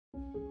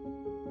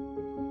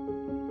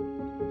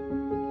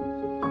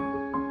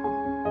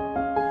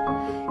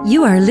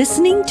You are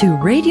listening to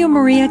Radio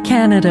Maria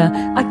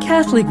Canada, a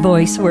Catholic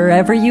voice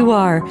wherever you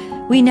are.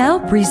 We now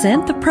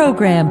present the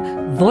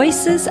program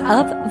Voices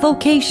of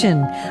Vocation,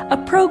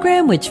 a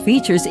program which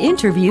features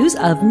interviews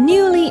of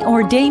newly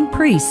ordained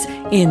priests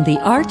in the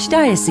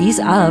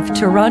Archdiocese of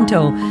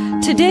Toronto.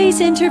 Today's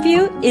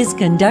interview is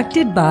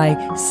conducted by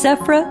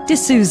Sephra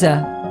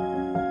D'Souza.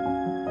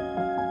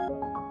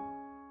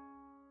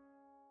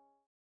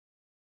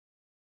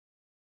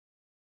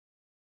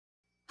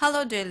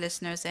 Hello, dear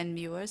listeners and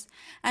viewers,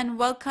 and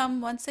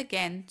welcome once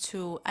again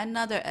to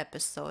another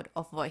episode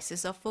of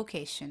Voices of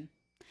Vocation.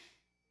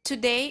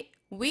 Today,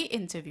 we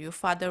interview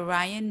Father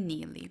Ryan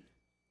Nigli.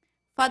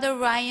 Father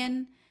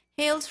Ryan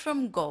hails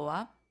from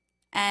Goa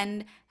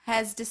and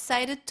has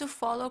decided to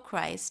follow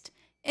Christ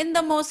in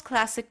the most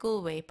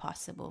classical way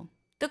possible,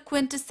 the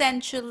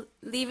quintessential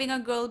leaving a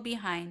girl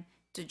behind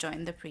to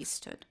join the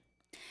priesthood.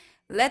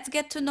 Let's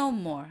get to know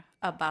more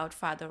about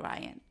Father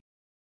Ryan.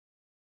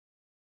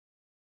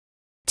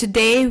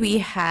 Today we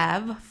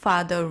have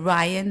Father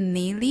Ryan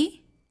Nigli,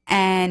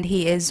 and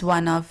he is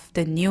one of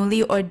the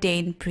newly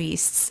ordained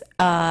priests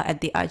at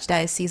the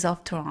Archdiocese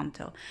of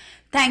Toronto.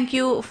 Thank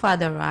you,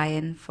 Father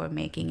Ryan, for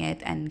making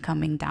it and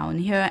coming down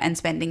here and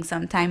spending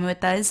some time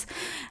with us.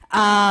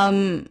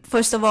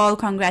 First of all,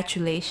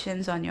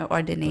 congratulations on your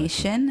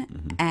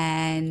ordination,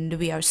 and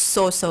we are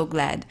so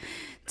glad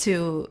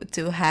to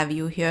have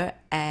you here,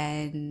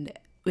 and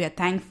we are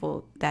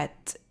thankful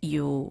that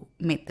you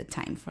made the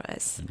time for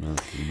us.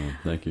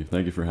 Thank you.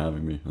 Thank you for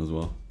having me as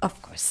well.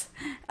 Of course.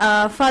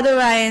 Father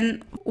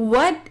Ryan,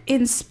 what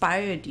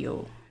inspired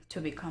you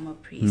to become a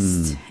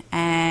priest?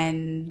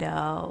 And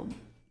how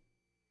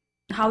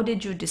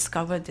did you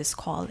discover this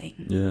calling?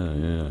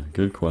 Yeah.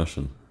 Good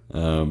question.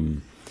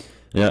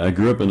 I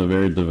grew up in a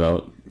very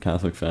devout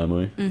Catholic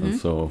family. And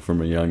so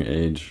from a young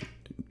age,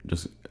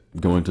 just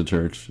going to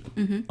church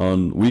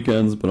on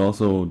weekends, but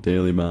also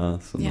daily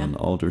mass and then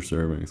altar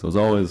serving. So I was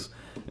always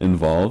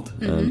involved,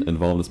 and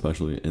involved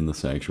especially in the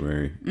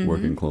sanctuary,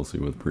 working closely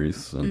with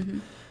priests.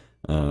 And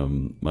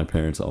my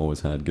parents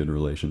always had good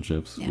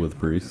relationships with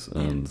priests,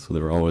 and so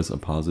they were always a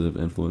positive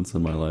influence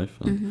in my life.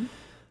 And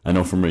I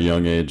know from a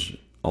young age,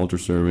 altar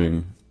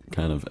serving,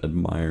 kind of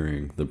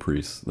admiring the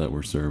priests that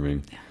were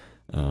serving,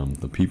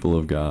 the people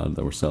of God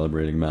that were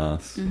celebrating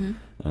mass,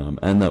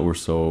 and that were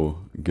so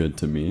good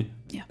to me.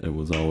 It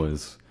was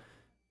always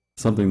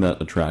something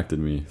that attracted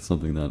me,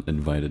 something that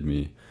invited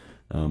me.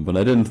 But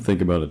I didn't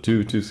think about it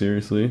too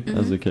seriously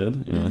as a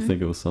kid. I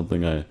think it was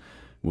something I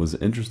was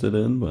interested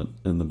in, but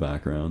in the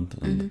background.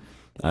 And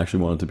I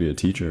actually wanted to be a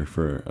teacher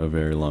for a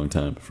very long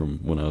time, from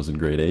when I was in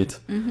grade 8.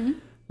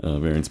 A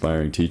very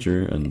inspiring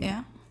teacher,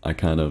 and I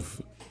kind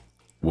of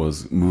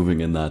was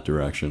moving in that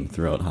direction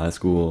throughout high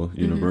school,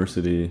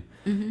 university,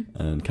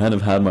 and kind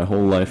of had my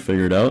whole life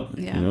figured out.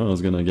 I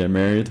was going to get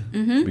married,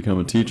 become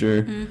a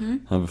teacher,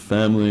 have a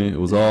family. It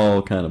was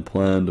all kind of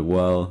planned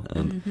well,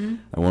 and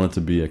I wanted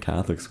to be a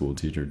Catholic school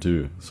teacher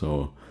too.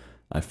 So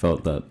I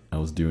felt that I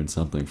was doing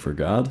something for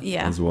God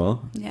as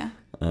well.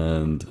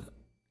 And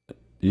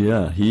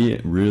he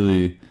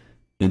really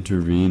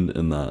intervened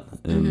in that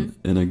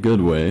in a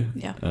good way.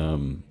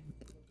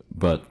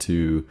 But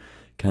to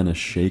kind of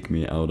shake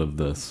me out of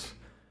this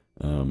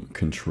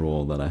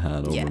control that I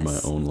had over my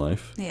own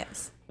life.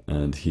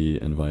 And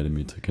he invited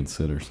me to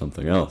consider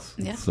something else.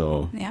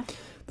 So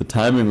the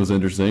timing was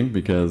interesting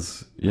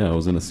because, I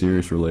was in a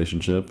serious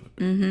relationship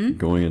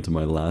going into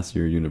my last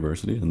year of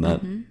university, and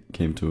that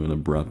came to an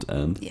abrupt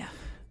end.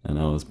 And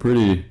I was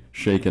pretty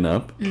shaken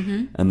up.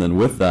 And then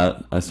with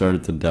that, I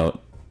started to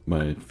doubt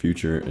my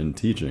future in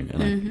teaching,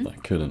 and I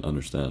couldn't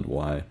understand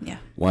why.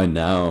 Why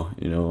now?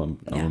 I'm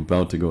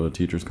about to go to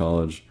teacher's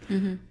college.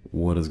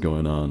 What is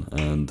going on?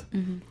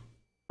 And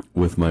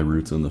with my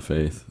roots in the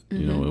faith,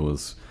 it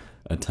was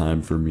a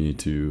time for me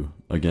to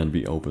again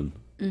be open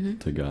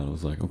to God. I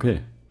was like,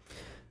 okay,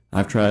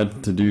 I've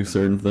tried to do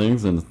certain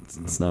things and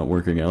it's not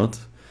working out.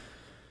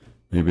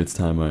 Maybe it's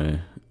time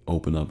I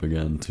open up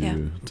again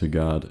to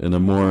God in a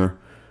more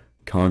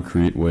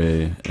concrete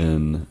way,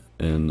 in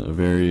a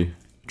very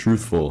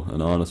truthful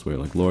and honest way.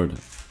 Like, Lord,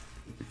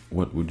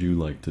 what would you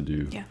like to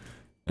do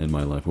in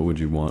my life? What would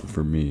you want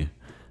for me?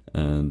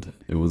 And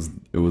it was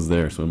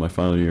there. So in my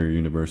final year of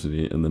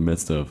university, in the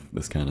midst of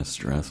this kind of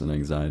stress and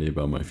anxiety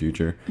about my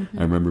future,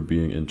 I remember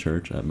being in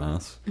church at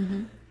Mass,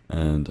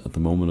 and at the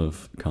moment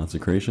of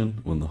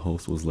consecration, when the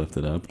host was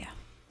lifted up,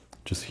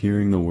 just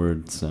hearing the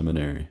word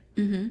seminary,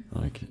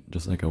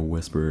 just like a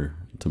whisper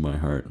to my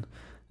heart,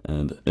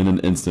 and in an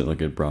instant,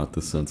 like, it brought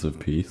this sense of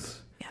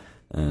peace,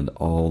 and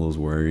all those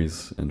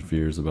worries and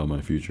fears about my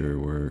future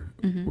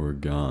were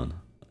gone.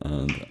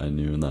 And I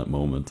knew in that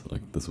moment,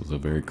 like, this was a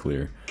very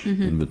clear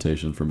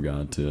invitation from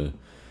God to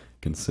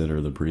consider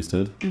the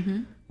priesthood.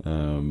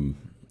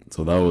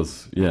 So that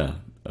was,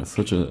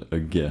 such a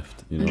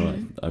gift.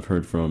 I've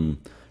heard from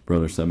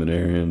brother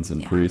seminarians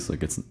and priests,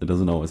 like, it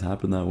doesn't always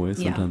happen that way.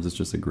 Sometimes it's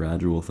just a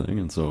gradual thing.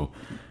 And so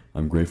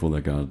I'm grateful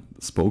that God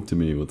spoke to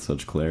me with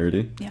such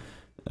clarity.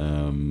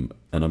 And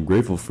I'm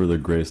grateful for the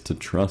grace to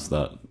trust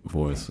that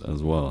voice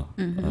as well.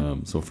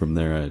 So from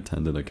there, I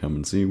attended a come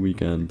and see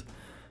weekend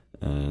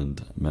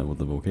and met with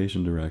the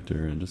vocation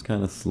director, and just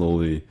kind of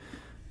slowly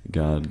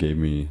God gave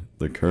me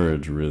the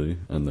courage, really,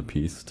 and the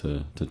peace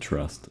to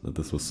trust that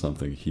this was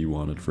something he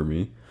wanted for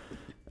me,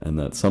 and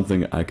that's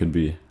something I could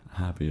be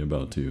happy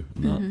about too,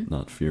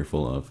 not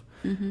fearful of.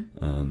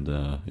 And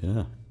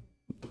yeah,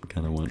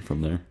 kind of went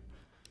from there.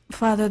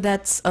 Father,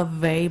 that's a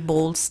very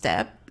bold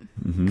step,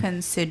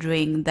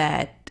 considering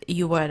that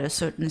you were at a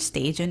certain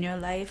stage in your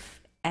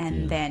life,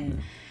 and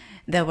then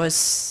there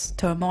was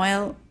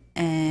turmoil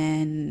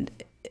and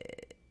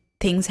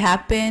things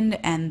happened,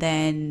 and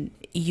then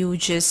you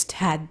just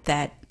had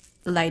that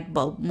light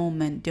bulb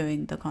moment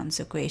during the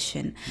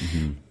consecration.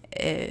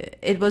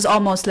 It was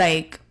almost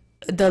like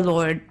the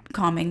Lord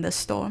calming the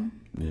storm.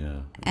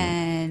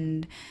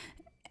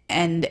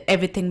 And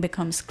everything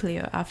becomes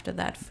clear after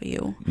that for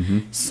you.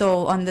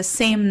 So on the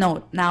same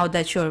note, now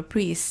that you're a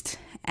priest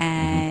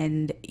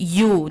and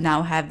you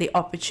now have the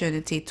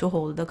opportunity to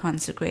hold the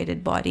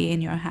consecrated body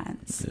in your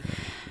hands,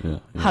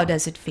 how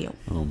does it feel?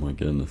 Oh my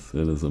goodness,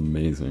 it is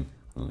amazing.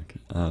 Like,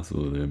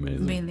 absolutely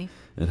amazing. Really?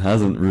 It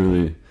hasn't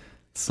really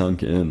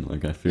sunk in.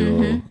 Like, I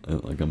feel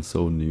like I'm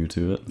so new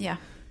to it. Yeah.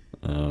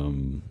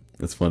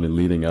 It's funny,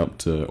 leading up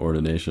to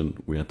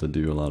ordination, we had to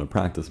do a lot of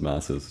practice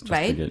masses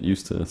just to get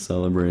used to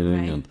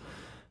celebrating,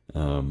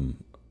 and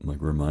like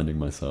reminding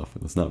myself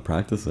it's not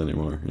practice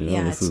anymore. You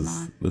know, this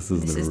is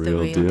the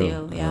real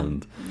deal.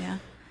 And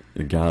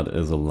God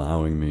is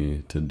allowing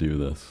me to do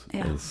this.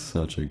 Is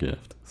such a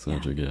gift,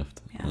 a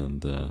gift.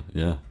 And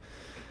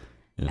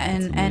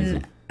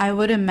and I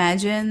would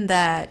imagine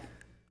that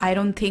I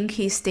don't think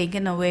he's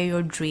taken away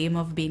your dream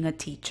of being a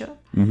teacher,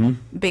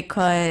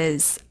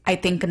 because I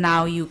think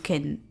now you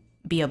can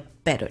be a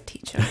better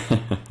teacher.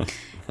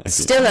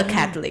 Still a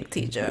Catholic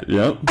teacher.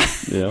 Yep.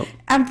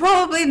 And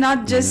probably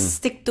not just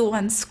stick to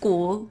one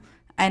school.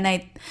 And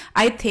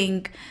I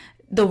think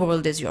the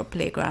world is your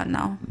playground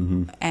now.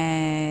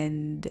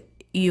 And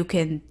you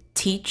can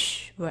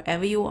teach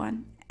wherever you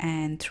want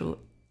and through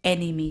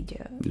any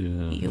media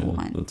you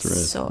want. That's right.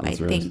 So I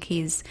think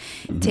he's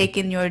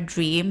taken your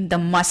dream, the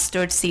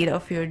mustard seed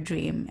of your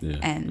dream,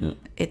 and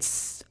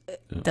it's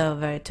the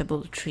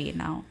veritable tree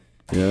now.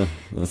 Yeah,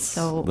 that's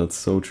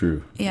so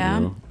true. Yeah.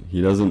 You know?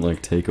 He doesn't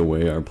like take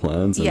away our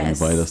plans and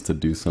invite us to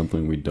do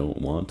something we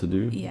don't want to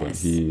do, but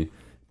he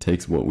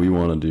takes what we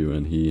want to do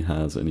and he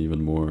has an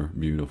even more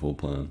beautiful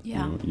plan. You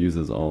know,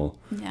 uses all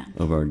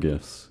of our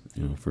gifts,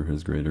 you know, for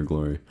his greater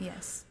glory.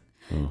 Yes.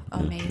 So,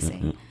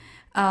 amazing.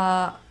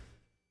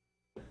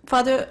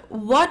 Father,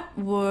 what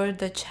were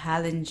the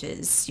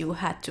challenges you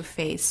had to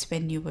face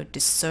when you were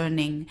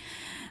discerning,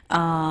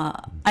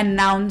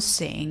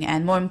 announcing,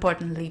 and more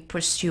importantly,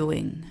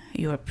 pursuing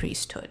your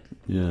priesthood?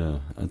 Yeah,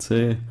 I'd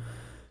say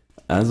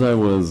as I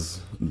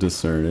was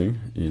discerning,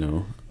 you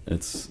know,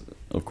 it's,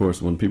 of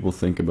course, when people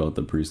think about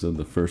the priesthood,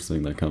 the first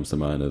thing that comes to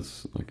mind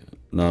is like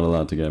not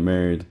allowed to get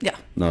married,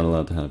 not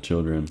allowed to have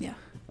children,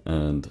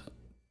 and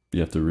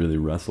you have to really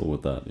wrestle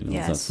with that. You know,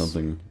 is that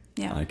something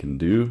I can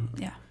do?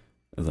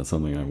 Is that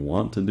something I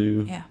want to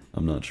do?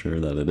 I'm not sure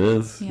that it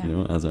is, you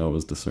know, as I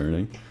was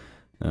discerning.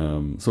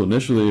 So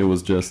initially it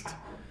was just,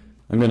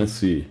 I'm going to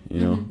see, you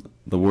know,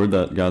 the word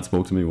that God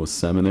spoke to me was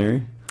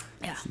seminary,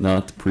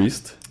 not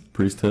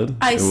priesthood.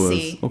 I it was,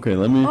 see. Okay,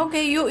 let me,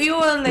 you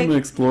were like, let me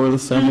explore the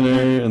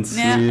seminary and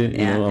see,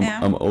 you know,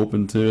 I'm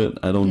open to it.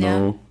 I don't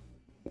know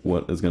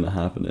what is going to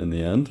happen in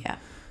the end.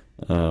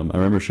 I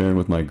remember sharing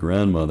with my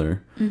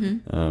grandmother,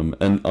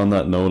 and on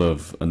that note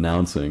of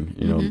announcing,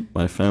 you know,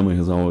 my family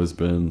has always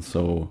been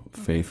so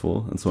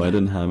faithful, and so I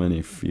didn't have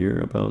any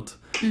fear about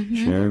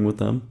sharing with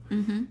them.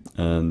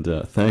 And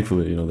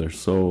thankfully, you know, they're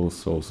so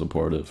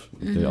supportive.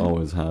 They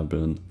always have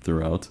been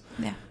throughout.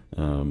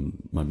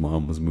 My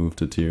mom was moved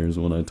to tears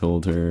when I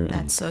told her.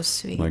 That's so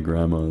sweet. My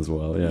grandma as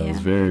well. It was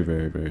very,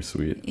 very, very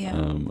sweet.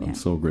 I'm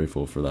so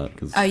grateful for that.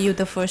 'Cause are you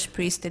the first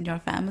priest in your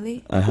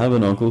family? I have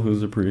an uncle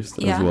who's a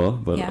priest as well,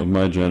 but of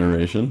my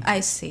generation. I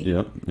see.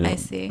 I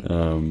see.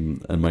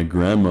 And my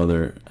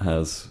grandmother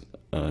has,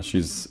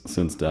 she's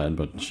since died,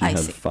 but she had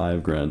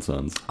 5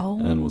 grandsons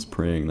and was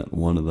praying that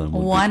one of them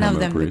would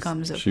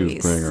become a priest. She was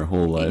praying her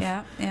whole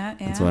life.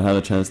 And so I had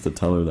a chance to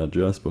tell her that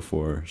just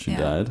before she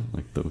died,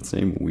 like the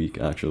same week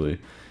actually,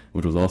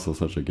 which was also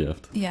such a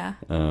gift.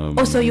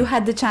 So you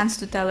had the chance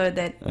to tell her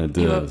that. I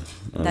did.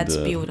 That's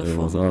beautiful. It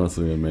was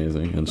honestly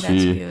amazing. And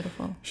that's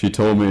beautiful. She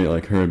told me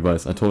like her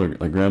advice. I told her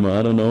like, Grandma,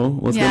 I don't know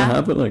what's going to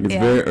happen. Like it's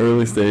very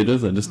early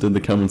stages. I just did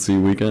the come and see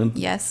weekend.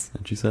 And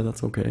she said,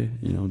 that's okay.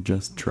 You know,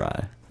 just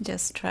try.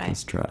 Just try.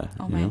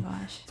 Oh my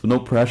gosh. So no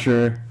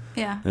pressure.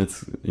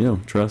 It's, you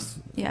know, trust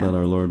that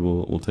our Lord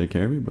will take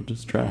care of you, but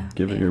just try.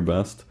 Give it your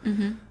best.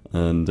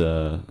 And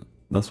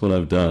that's what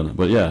I've done.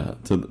 But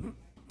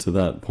to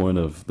that point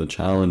of the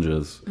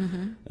challenges,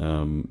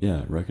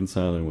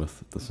 reconciling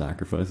with the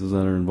sacrifices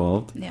that are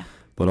involved,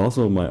 but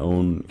also my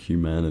own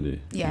humanity,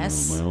 you know,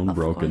 my own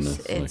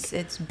brokenness.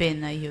 It's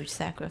been a huge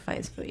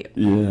sacrifice for you.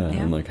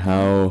 And like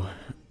how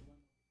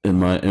in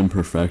my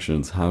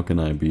imperfections, how can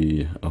I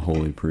be a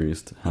holy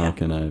priest? How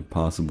can I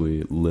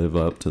possibly live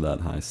up to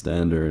that high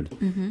standard?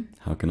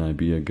 How can I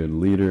be a good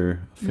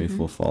leader, a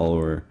faithful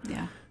follower?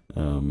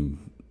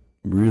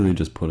 Really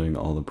just putting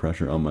all the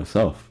pressure on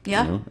myself, you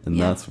know? And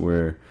that's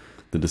where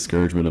the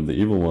discouragement of the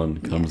evil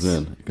one comes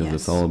in, because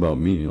it's all about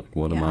me. Like,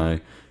 what am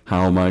I,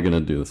 how am I going to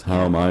do this?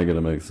 How am I going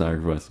to make a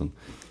sacrifice? And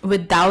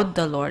without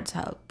the Lord's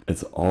help.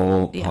 It's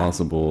all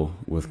possible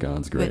with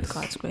God's grace. With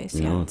God's grace,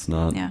 you know, it's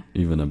not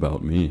even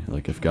about me.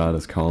 Like, if God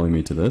is calling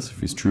me to this,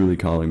 if he's truly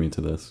calling me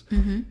to this,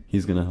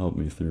 he's going to help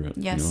me through it.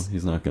 You know,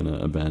 he's not going to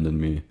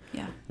abandon me.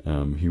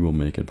 He will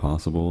make it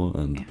possible.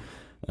 And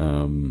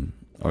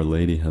Our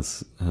Lady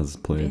has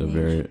played a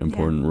very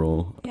important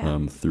role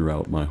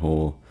throughout my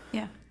whole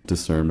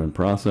discernment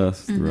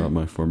process, throughout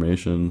my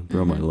formation,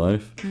 throughout my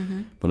life.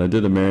 But I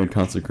did a married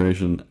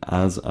consecration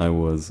as I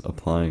was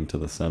applying to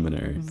the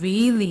seminary.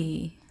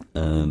 Really?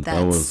 And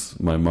that was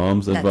my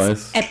mom's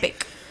advice.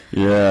 Epic.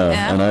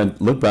 Yeah, and I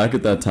look back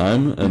at that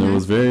time, and it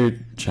was very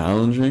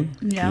challenging,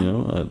 you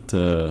know,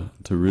 to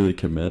really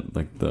commit.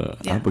 Like, the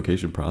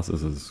application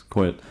process is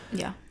quite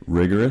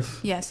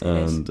rigorous. Yes, it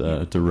and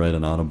to write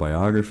an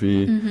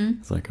autobiography,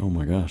 it's like, oh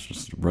my gosh,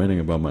 just writing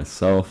about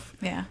myself.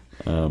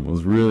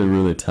 Was really,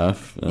 really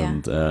tough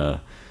and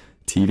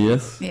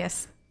tedious.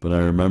 Yes. But I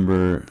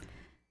remember,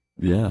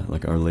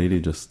 like, Our Lady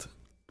just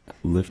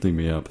lifting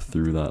me up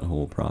through that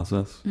whole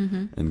process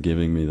and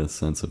giving me this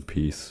sense of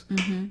peace.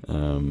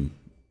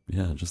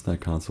 Just that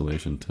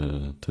consolation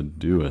to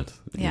do it,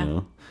 you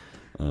know.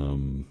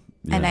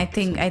 And I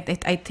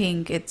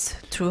think it's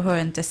through her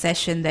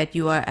intercession that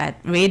you are at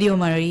Radio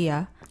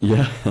Maria,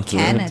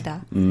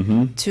 Canada,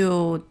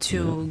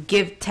 to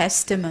give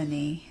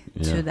testimony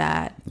to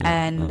that.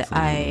 And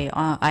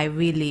I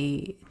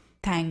really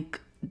thank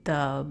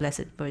the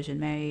Blessed Virgin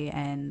Mary,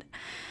 and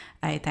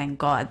I thank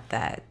God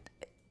that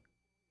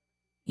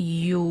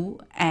you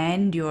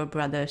and your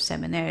brother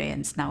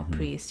seminarians, now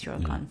priests, your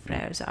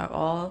confreres, are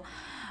all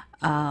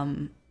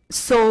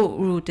so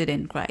rooted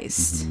in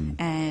Christ.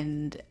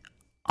 And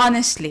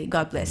honestly,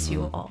 God bless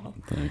you all.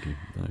 Thank you.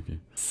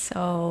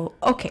 So,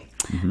 okay.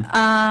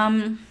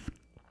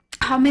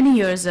 How many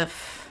years of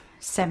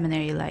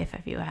seminary life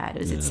have you had?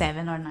 Was it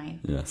 7 or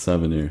 9? Yeah,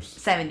 7 years.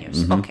 7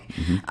 years, okay.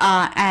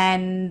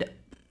 And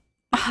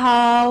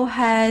how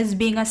has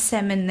being a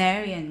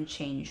seminarian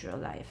changed your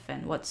life?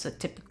 And what's a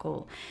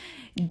typical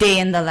day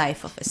in the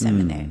life of a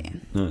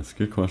seminarian? Nice,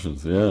 good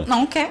questions.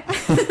 Yeah. Okay.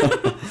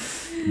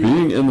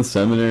 Being in the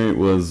seminary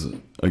was,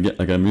 again,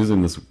 like, I'm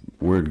using this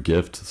word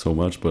gift so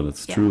much, but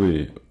it's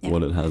truly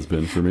what it has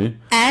been for me.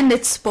 And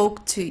it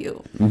spoke to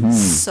you.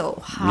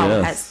 So how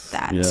has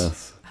that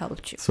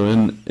helped you? So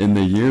in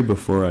the year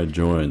before I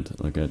joined,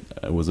 like,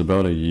 I was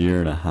about a year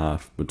and a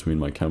half between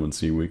my come and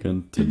see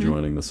weekend to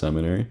joining the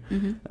seminary.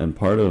 And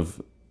part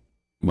of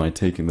my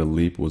taking the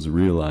leap was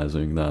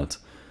realizing that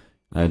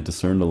I had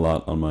discerned a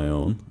lot on my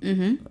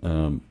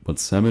own, but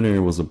seminary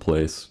was a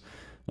place,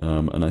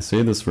 and I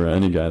say this for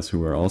any guys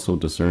who are also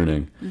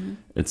discerning,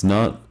 it's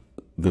not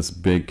this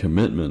big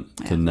commitment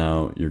to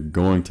now you're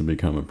going to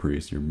become a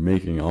priest, you're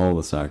making all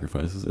the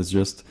sacrifices. It's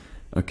just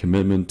a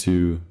commitment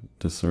to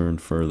discern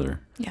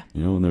further. You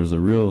know, and there's a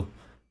real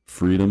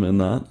freedom in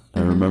that. I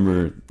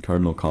remember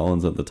Cardinal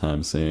Collins at the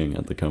time saying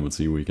at the come and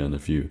see weekend,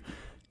 if you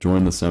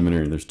join the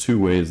seminary, there's 2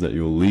 ways that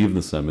you'll leave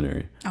the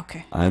seminary.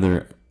 Okay.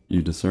 Either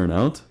you discern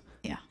out,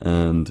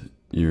 and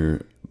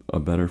you're a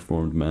better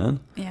formed man,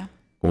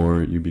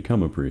 or you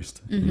become a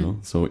priest, you know?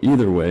 So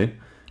either way,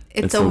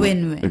 it's a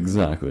win-win.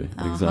 Exactly.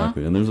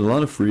 And there's a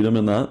lot of freedom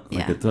in that.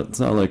 Like, it's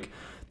not like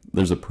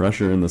there's a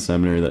pressure in the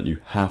seminary that you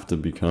have to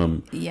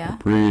become a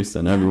priest,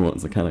 and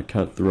everyone's kind of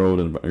cutthroat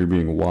and you're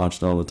being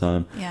watched all the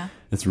time.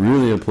 It's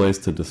really a place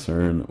to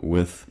discern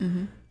with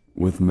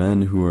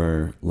men who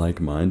are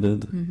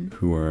like-minded,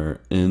 who are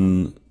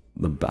in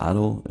the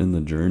battle, in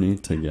the journey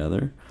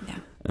together.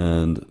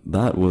 And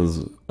that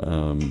was,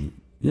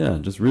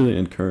 just really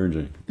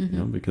encouraging, you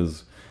know,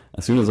 because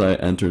as soon as I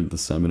entered the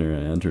seminary,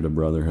 I entered a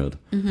brotherhood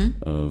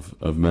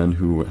of men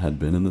who had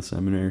been in the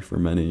seminary for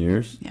many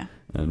years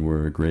and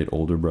were great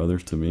older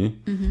brothers to me.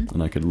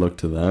 And I could look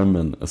to them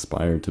and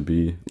aspire to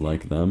be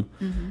like them.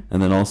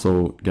 And then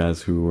also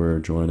guys who were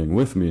joining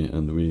with me,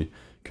 and we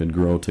could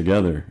grow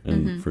together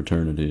in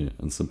fraternity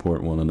and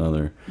support one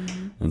another.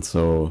 And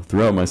so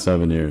throughout my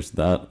 7 years,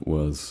 that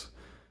was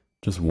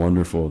just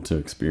wonderful to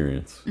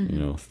experience, you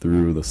know,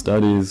 through the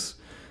studies,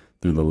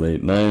 through the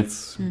late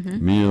nights,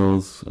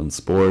 meals, and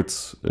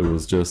sports. It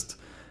was just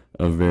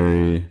a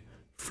very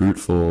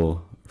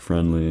fruitful,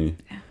 friendly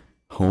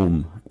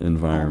home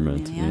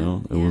environment, you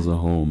know. It was a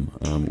home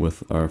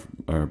with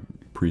our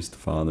priest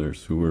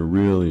fathers who were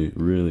really,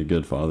 really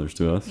good fathers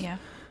to us.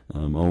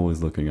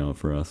 Always looking out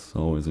for us,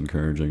 always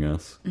encouraging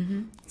us,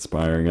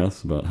 inspiring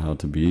us about how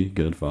to be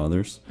good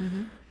fathers.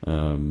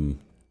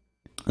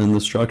 And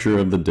the structure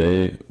of the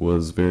day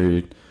was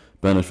very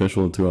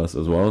beneficial to us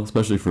as well,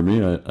 especially for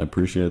me. I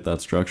appreciate that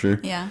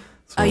structure.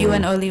 So, are you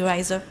an early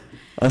riser?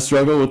 I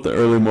struggle with the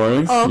early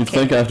mornings. Oh, okay. You'd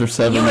think after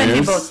 7 years. You and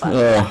me both.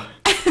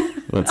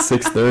 At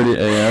 6:30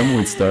 a.m.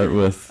 we'd start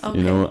with, Okay.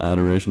 you know,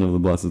 adoration of the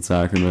Blessed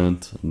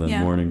Sacrament, and then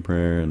Yeah. morning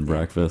prayer and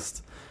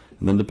breakfast.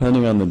 And then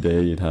depending on the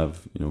day, you'd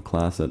have, you know,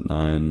 class at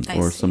 9 I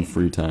or some see.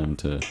 free time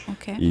to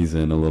Okay. ease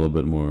in a little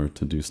bit more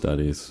to do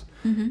studies.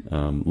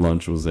 Mm-hmm.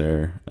 Lunch was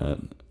there at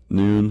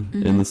noon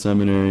in the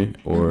seminary,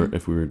 or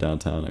if we were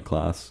downtown at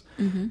class,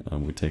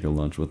 we'd take a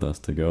lunch with us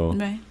to go.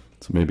 Right.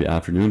 So maybe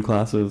afternoon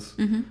classes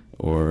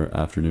or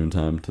afternoon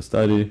time to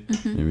study,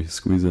 maybe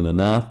squeeze in a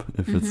nap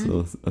if it's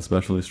a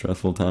especially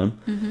stressful time.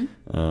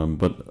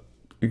 But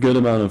a good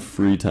amount of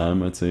free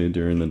time, I'd say,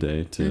 during the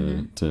day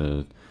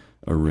to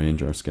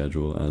arrange our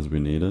schedule as we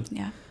needed.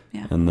 Yeah.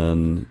 Yeah. And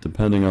then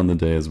depending on the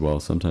day as well,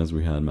 sometimes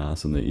we had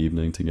mass in the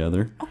evening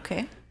together,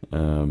 Okay.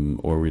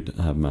 or we'd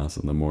have mass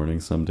in the morning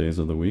some days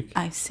of the week.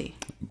 I see.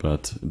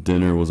 But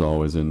dinner was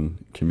always in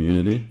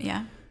community.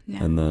 Yeah.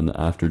 Yeah. And then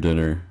after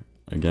dinner,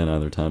 again,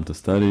 either time to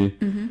study.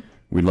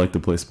 We'd like to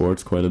play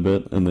sports quite a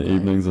bit in the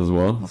evenings as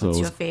well. What's so it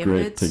your was great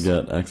favorites? to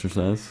get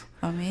exercise.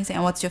 Amazing.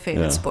 And what's your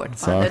favorite Yeah. sport,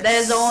 Father? Soc-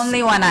 There's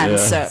only one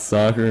answer. Yeah,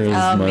 soccer is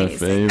my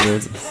Amazing.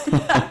 favorite.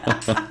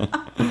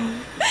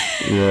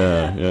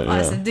 yeah.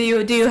 Awesome. Do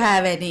you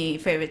have any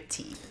favorite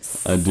teams?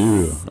 I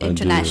do.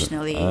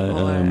 Internationally I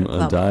or am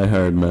a club?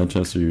 diehard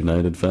Manchester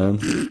United fan.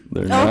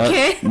 They're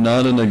Okay.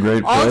 not in a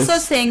great place. Also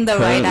saying the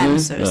right currently.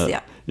 answers.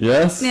 Yeah.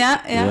 Yes?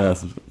 Yeah.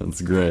 Yes,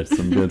 that's great.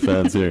 Some good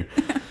fans here.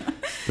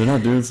 They're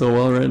not doing so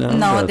well right now.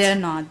 No, but they're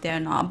not. They're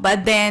not.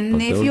 But then,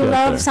 But if they'll you get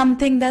love there.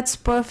 something that's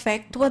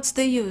perfect, what's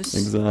the use?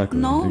 Exactly.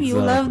 No, you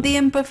love exactly. the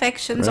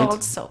imperfections Right?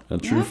 also. A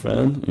true Yeah?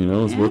 fan, you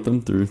know, is Yeah. with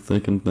them through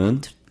thick and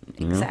thin.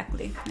 you know?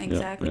 Exactly.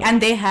 Exactly. yeah. And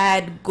they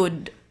had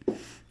good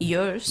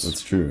years.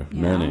 That's true.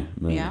 Yeah, Many.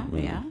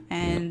 yeah,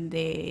 and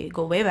they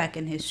go way back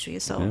in history.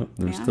 So Yeah,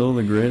 they're yeah. still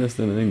the greatest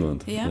in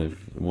England. Yeah. They've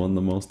won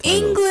the most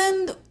titles.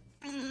 England.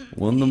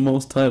 Won the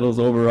most titles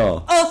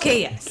overall. Okay,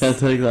 yes. Can't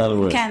take that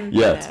away.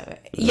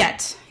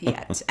 Yet.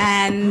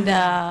 And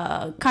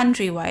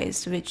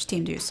country-wise, which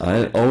team do you I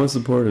support? always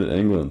supported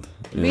England.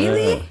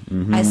 Really?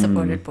 Yeah. I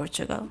supported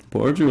Portugal.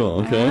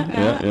 Portugal, okay.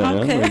 Yeah.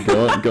 okay.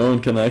 The going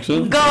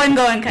connection. Going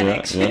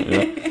connection.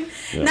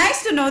 Yeah.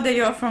 Nice to know that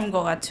you're from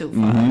Goa too,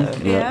 Father.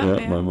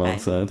 Yeah, my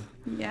mom's side.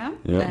 Yeah.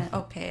 Yeah.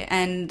 Okay.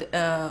 And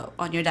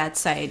on your dad's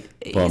side,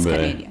 he's Bombay.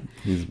 Canadian.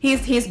 He's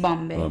He's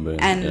Bombay. Bombay,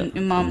 And yeah.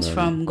 your mom's And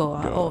then from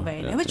Goa. Goa, Oh,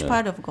 very nice. yeah, Which yeah.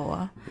 part of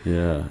Goa?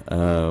 Yeah.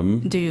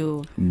 Do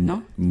you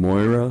know?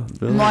 Moira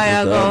Village. Moya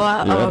is that?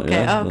 Goa. Yeah, Oh, okay.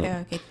 yeah.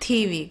 Okay.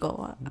 TV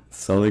Goa.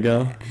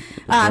 Saligao.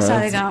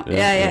 Saligao.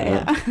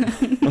 Yeah.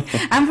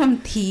 I'm from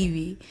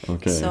TV.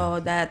 Okay. So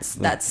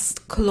that's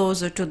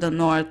closer to the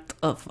north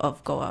of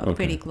Goa, Okay,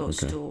 pretty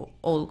close okay. to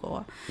Old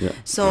Goa. Yeah.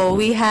 So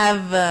we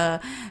have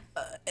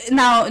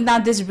now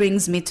this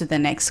brings me to the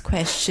next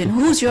question.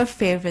 Who's your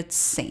favorite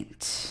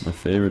saint? My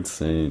favorite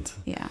saint.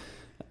 Yeah.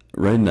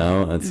 Right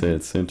now, I'd say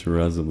it's Saint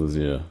Therese of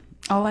Lisieux.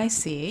 Oh, I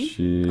see.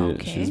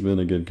 She's been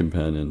a good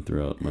companion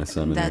throughout my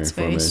seminary That's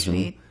very formation.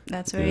 sweet.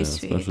 That's very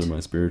sweet. Especially my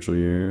spiritual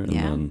year,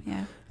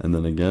 and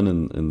then again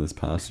in this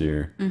past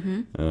year,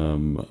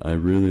 I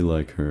really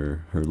like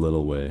her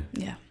little way.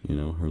 Yeah. You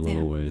know, her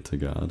little way to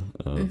God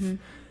of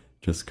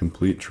just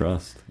complete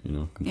trust. You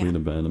know, complete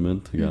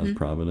abandonment to God's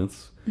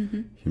providence,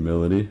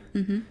 humility,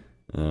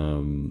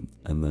 and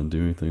then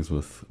doing things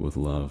with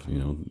love. You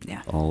know,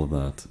 all of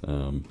that.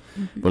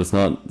 But it's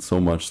not so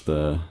much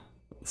the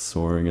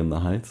soaring in the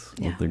heights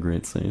with the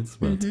great saints,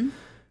 but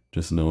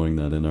just knowing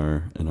that in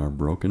our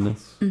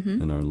brokenness,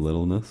 in our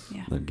littleness,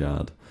 that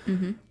God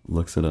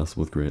looks at us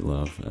with great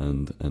love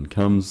and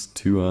comes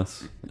to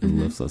us and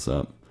lifts us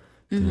up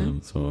to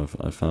Him. So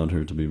I found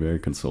her to be very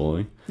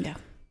consoling. Yeah.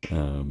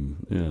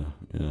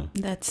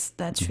 That's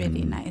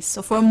really nice.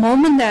 So for a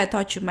moment there, I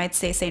thought you might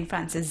say Saint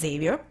Francis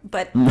Xavier,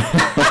 but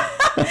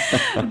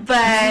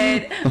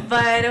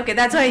but okay,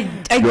 that's why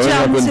I Growing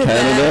up jumped in to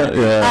Canada,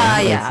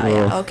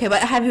 that. Okay,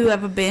 but have you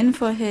ever been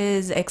for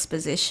his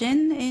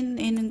exposition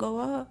in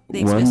Goa?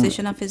 The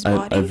exposition of his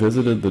body. I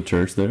visited the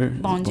church there.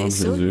 Bon Bon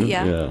Jesu? Jesu,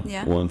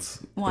 Yeah.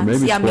 once, or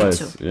maybe me twice.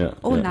 too. Yeah.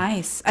 Oh, yeah.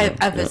 nice.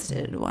 I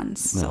visited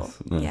once. So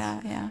Nice.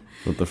 yeah.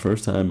 But the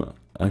first time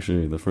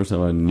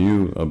I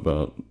knew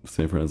about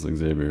St. Francis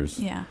Xavier's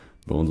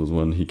bones was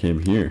when he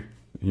came here.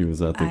 He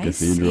was at the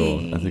cathedral.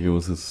 see. I think it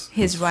was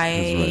his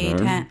right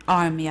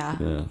arm. Yeah.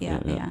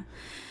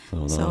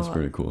 So that was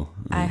pretty cool.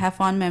 I have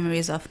fond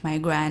memories of my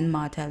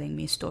grandma telling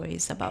me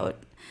stories about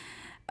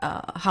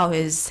how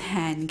his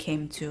hand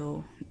came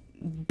to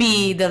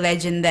be the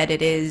legend that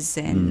it is,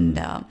 and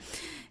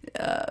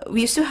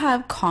we used to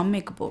have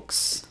comic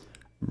books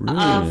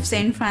of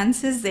Saint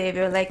Francis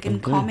Xavier, like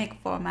in comic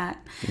format,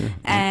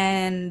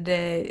 and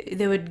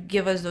they would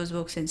give us those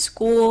books in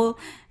school.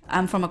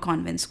 I'm from a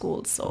convent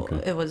school, so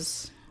it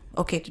was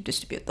okay to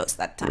distribute those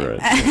that time.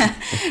 Right.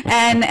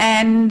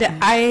 and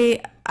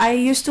I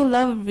used to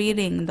love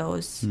reading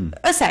those,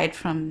 aside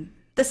from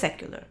the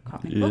secular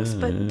comic books,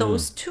 but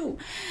those two.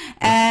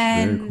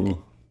 And very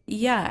cool.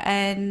 Yeah,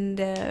 and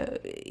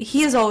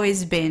he has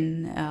always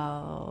been,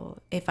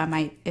 if I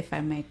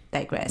might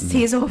digress,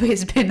 he's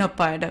always been a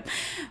part of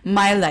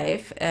my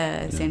life,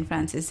 Saint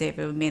Francis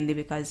Xavier, mainly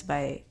because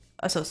by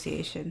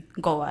association,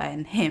 Goa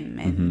and him,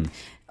 and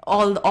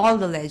all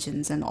the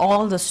legends and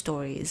all the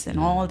stories and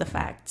all the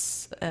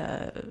facts.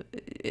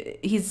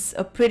 He's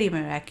a pretty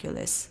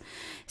miraculous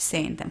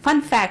saint. And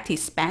fun fact,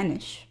 he's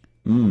Spanish.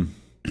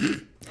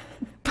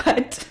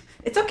 But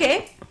it's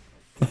okay.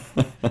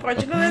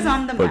 Portugal is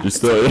on the map. But you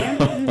still,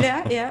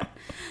 yeah.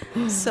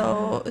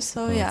 So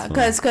yeah,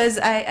 because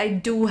I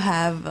do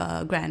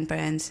have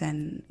grandparents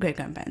and great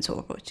grandparents who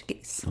are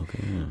Portuguese. Okay.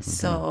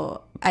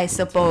 So I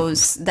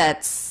suppose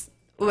that's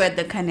where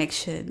the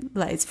connection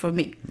lies for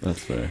me.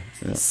 That's fair.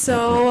 Yeah.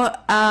 So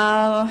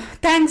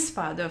thanks,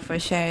 Father, for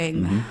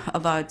sharing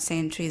about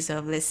Saint Teresa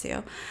of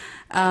Lisieux.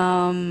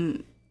 I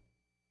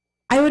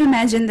would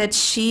imagine that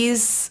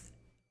she's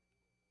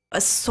a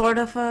sort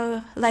of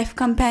a life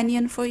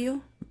companion for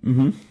you.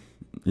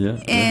 Yeah.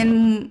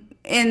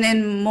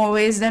 In more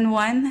ways than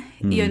one,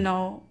 you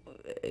know,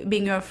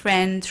 being your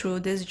friend through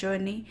this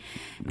journey,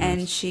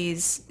 and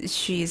she's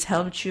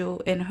helped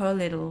you in her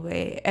little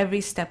way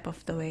every step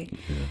of the way.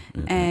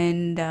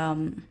 And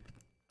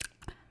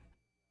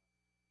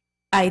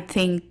I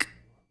think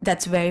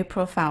that's very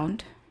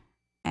profound.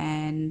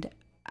 And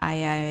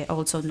I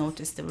also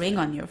noticed the ring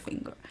on your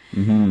finger,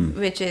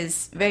 which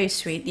is very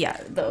sweet. Yeah,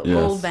 the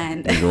gold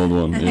band. The gold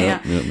one.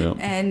 Yeah.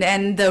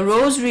 And the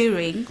rosary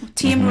ring,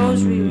 team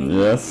rosary ring.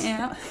 Yes.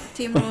 Yeah,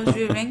 team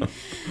rosary ring.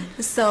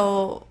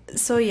 So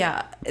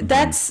yeah,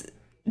 that's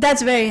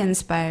very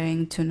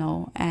inspiring to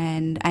know,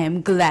 and I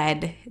am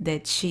glad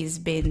that she's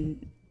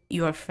been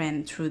your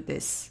friend through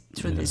this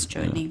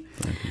journey.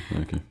 Yeah.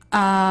 Thank you.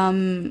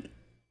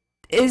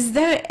 Is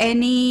there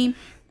any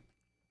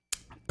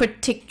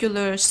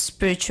particular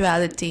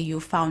spirituality you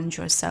found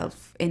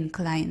yourself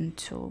inclined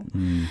to?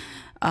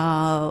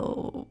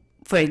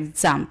 For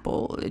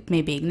example, it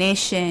may be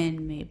Ignatian,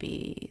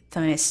 maybe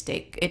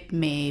Thomistic, it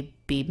may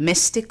be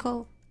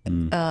mystical.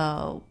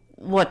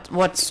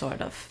 What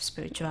sort of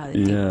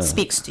spirituality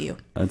speaks to you?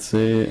 I'd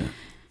say,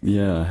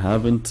 I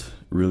haven't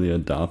really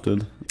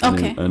adopted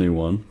any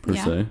one per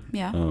se.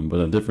 Yeah. But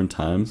at different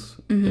times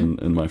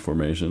in my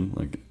formation,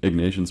 like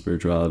Ignatian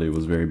spirituality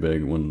was very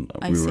big when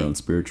we were on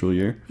spiritual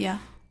year. Yeah.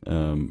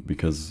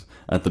 Because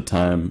at the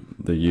time,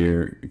 the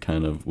year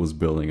kind of was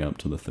building up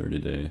to the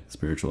 30-day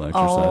spiritual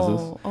exercises.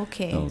 Oh,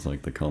 okay. That was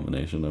like the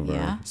culmination of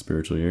our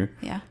spiritual year.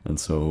 Yeah. And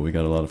so we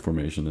got a lot of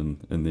formation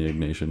in the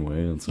Ignatian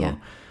way. And so Yeah.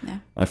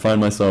 I find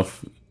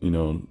myself,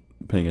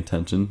 paying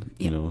attention,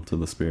 to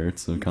the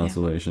spirits of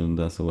consolation,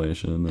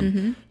 desolation,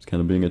 and just kind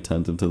of being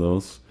attentive to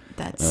those.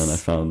 And I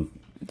found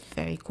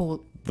very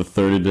cool. The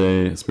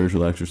 30-day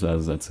spiritual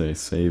exercises, I'd say,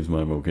 saved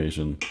my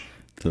vocation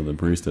to the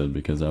priesthood,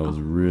 because I was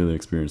really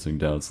experiencing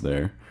doubts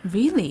there.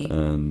 Really?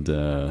 And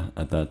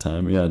at that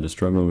time, just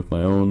struggling with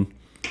my own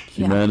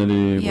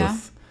humanity,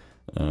 with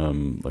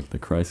like the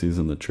crises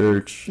in the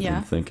church,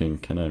 and thinking,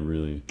 can I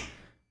really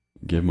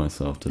give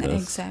myself to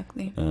this?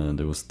 Exactly. And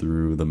it was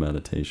through the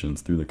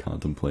meditations, through the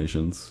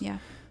contemplations,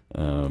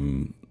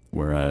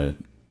 where I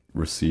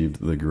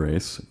received the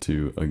grace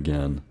to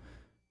again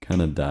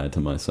kind of die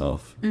to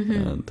myself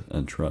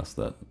and trust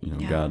that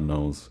God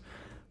knows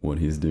what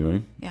He's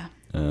doing. Yeah.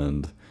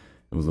 And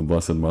it was the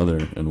Blessed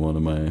Mother in one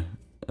of my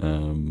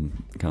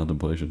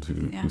contemplations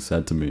who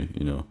said to me,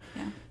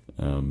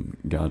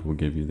 God will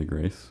give you the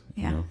grace,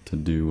 to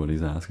do what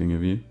He's asking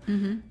of you,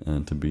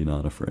 and to be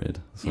not afraid.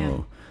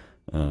 So,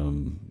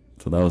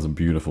 so that was a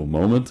beautiful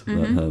moment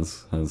that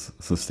has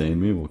sustained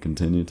me, will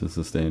continue to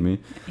sustain me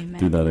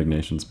through that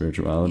Ignatian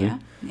spirituality.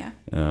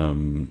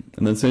 And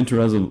then Saint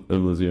Teresa of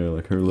Lisieux,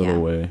 like her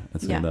little way,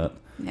 I'd say that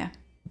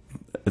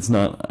it's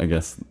not, I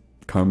guess,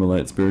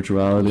 Carmelite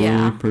spirituality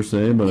per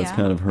se, but it's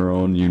kind of her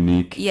own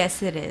unique.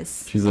 Yes, it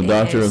is. She's a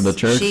doctor of the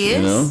church, She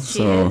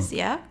is.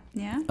 Yeah.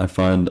 I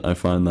find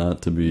that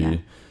to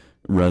be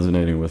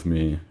resonating with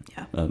me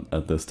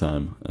at this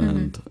time,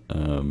 and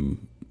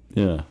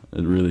it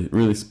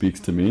really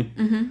speaks to me.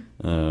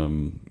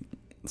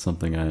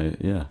 Something I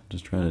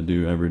just try to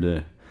do every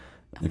day.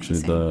 Amazing.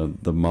 Actually,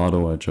 the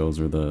motto I chose,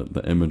 or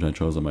the image I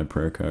chose on my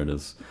prayer card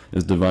is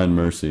Divine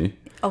Mercy.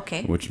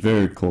 Okay. Which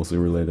very closely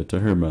related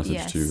to her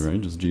message too,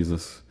 right? Just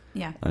Jesus.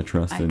 Yeah. I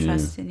trust in you.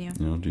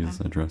 Jesus,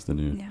 I trust in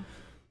you.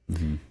 Yeah.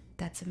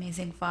 That's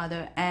amazing,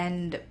 Father.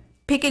 And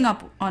picking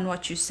up on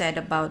what you said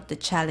about the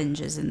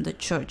challenges in the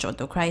church, or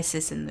the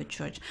crisis in the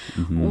church,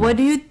 what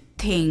do you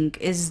think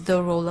is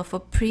the role of a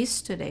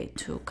priest today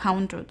to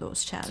counter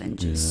those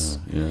challenges?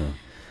 Yeah.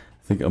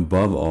 I think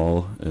above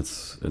all,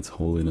 it's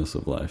holiness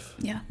of life.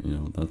 Yeah.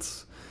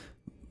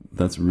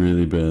 That's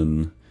really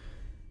been,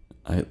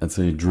 I'd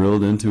say,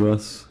 drilled into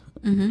us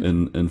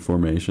in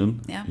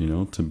formation,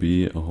 to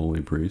be a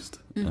holy priest.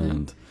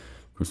 And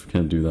of course we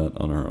can't do that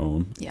on our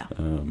own. Yeah.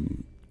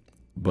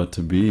 But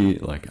to be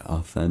like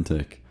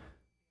authentic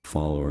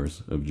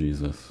followers of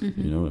Jesus,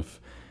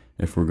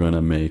 if we're going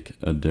to make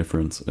a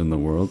difference in the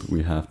world,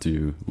 we have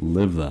to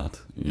live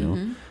that,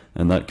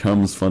 and that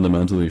comes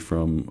fundamentally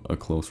from a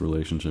close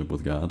relationship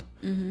with God,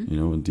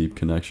 a deep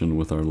connection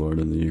with our Lord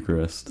in the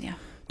Eucharist,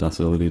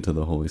 docility to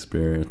the Holy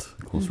Spirit,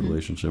 close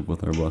relationship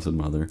with our Blessed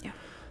Mother.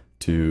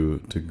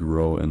 to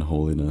grow in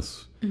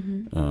holiness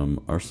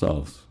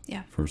ourselves,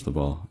 first of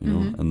all, you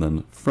know, and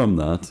then from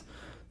that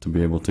to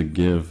be able to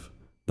give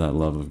that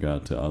love of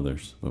God to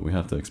others. But we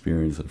have to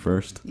experience it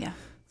first. Yeah.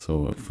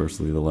 So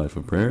firstly, the life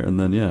of prayer, and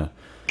then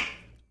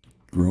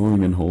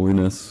growing in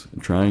holiness,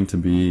 trying to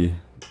be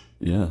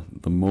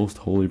the most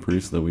holy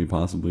priest that we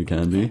possibly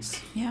can be.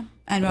 Yes. Yeah.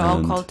 And we're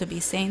all called to be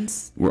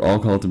saints. We're all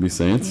called to be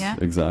saints. Yeah.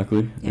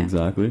 Exactly. Yeah.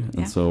 Exactly.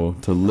 Yeah. And so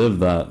to live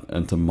that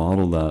and to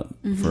model that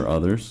for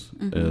others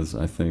is,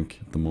 I think,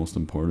 the most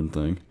important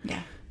thing.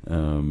 Yeah.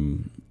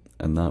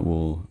 And that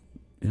will,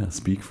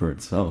 speak for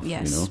itself.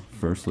 Yes. You know,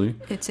 firstly.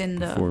 It's in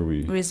the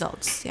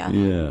results. Yeah.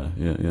 Yeah.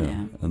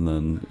 And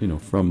then, you know,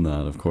 from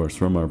that, of course,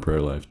 from our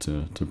prayer life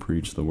to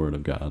preach the word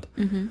of God,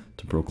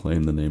 to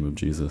proclaim the name of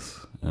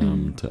Jesus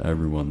to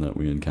everyone that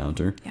we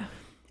encounter. Yeah.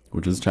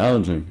 Which is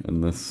challenging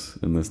in this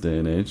day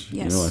and age.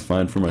 Yes, you know, I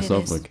find for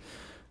myself, is. like,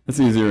 it's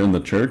easier in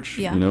the church,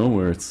 Yeah. you know,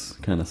 where it's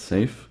kind of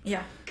safe.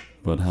 Yeah.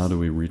 But how do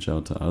we reach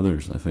out to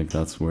others? I think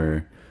that's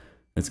where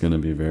it's going to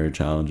be very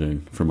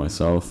challenging for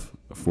myself,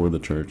 for the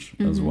church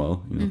as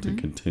well, you know, to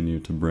continue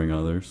to bring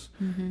others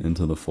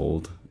into the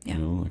fold, you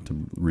know, like to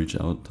reach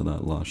out to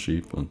that lost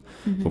sheep. And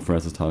Pope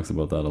Francis talks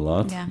about that a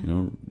lot, you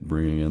know,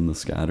 bringing in the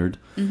scattered.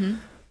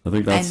 I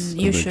think that's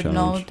and you a big should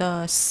challenge.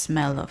 know the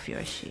smell of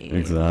your sheep.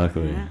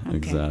 Exactly. Yeah, okay.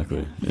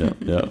 Exactly. Yeah.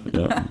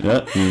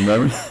 You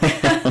remember?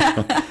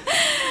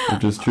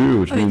 Which is true.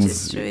 Which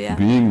means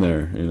being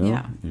there. You know.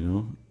 Yeah. You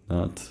know,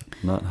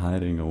 not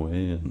hiding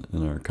away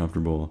in our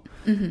comfortable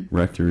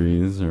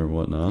rectories or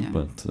whatnot,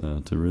 but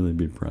to really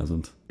be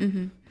present.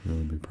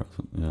 Really be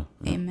present. Yeah.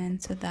 Amen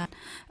to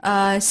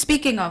that.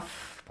 Speaking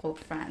of Pope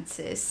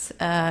Francis,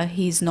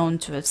 he's known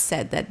to have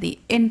said that the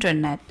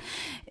internet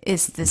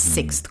is the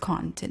sixth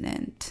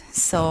continent.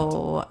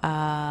 So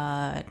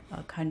a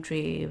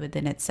country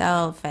within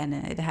itself, and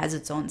it has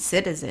its own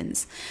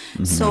citizens.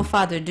 So,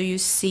 Father, do you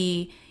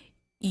see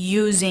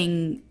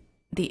using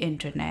the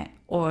internet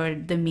or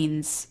the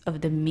means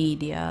of the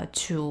media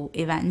to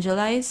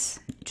evangelize,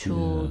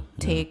 to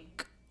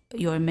take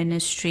your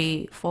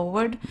ministry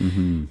forward?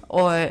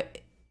 Or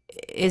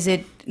is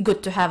it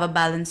good to have a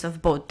balance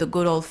of both, the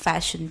good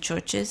old-fashioned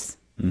churches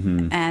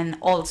and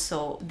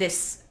also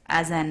this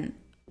as an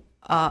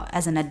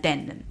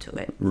addendum to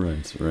it?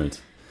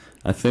 Right.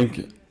 I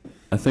think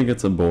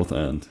it's a both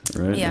and,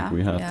 right? Yeah, like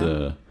we have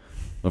to,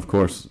 of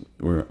course,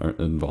 we're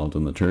involved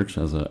in the church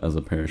as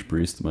a parish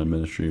priest. My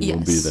ministry will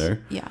be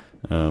there. Yeah.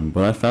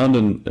 But I found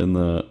in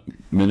the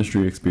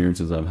ministry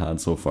experiences I've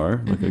had so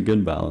far, like a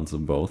good balance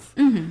of both,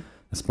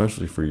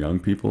 especially for young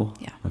people.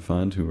 Yeah. I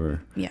find who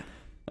are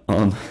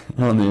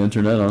on the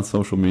internet, on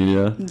social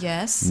media.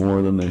 Yes.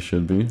 More than they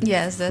should be.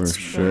 Yes, that's for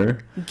true. Sure.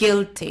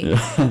 Guilty.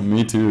 Yeah,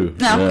 me too.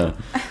 No.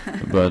 Yeah.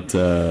 But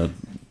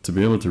to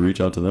be able to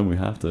reach out to them, we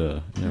have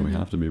to we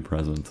have to be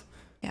present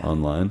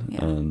online.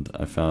 Yeah. And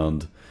I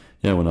found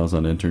when I was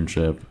on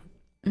internship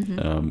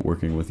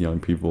working with young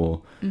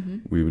people,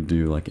 we would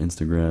do like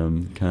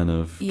Instagram kind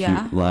of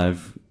cute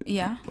live.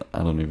 Yeah. I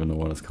don't even know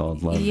what it's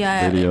called. Live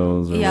Yeah.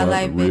 videos or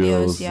live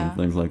reels videos, and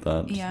things like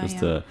that.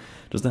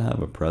 Just to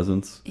have a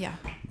presence. Yeah.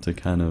 To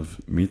kind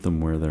of meet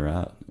them where they're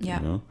at. Yeah.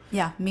 You know?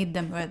 Yeah. Meet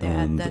them where they're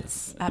at.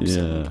 That's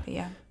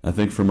absolutely I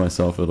think for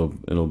myself,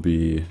 it'll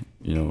be,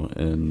 you know,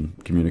 in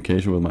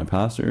communication with my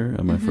pastor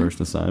at my first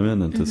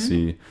assignment and to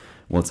see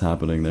what's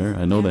happening there.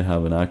 I know they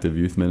have an active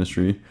youth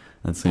ministry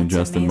at St.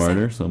 Justin amazing.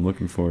 Martyr, so I'm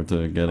looking forward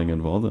to getting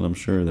involved, and I'm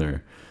sure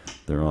they're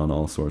on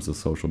all sorts of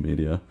social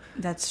media.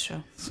 That's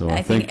true. So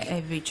I think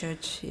every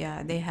church,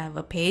 they have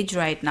a page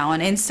right now on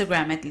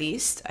Instagram at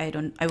least. I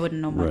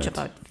wouldn't know much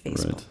about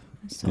Facebook. Right.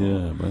 So.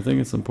 Yeah, but I think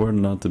it's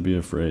important not to be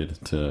afraid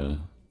to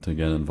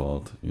get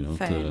involved. You know,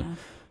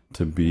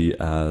 to be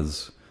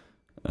as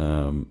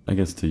I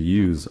guess to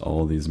use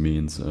all these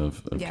means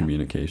of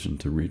communication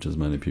to reach as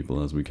many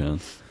people as we can.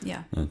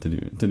 Yeah. To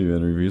do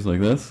interviews like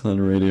this on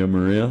Radio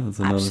Maria. That's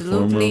another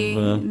Absolutely.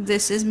 form of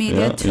this is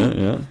media too.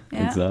 Yeah.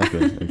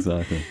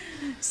 Exactly.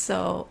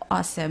 So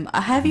awesome.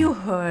 Have you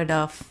heard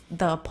of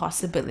the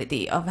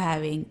possibility of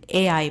having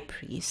AI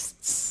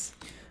priests?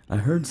 I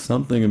heard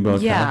something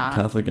about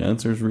Catholic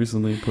Answers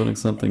recently putting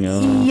something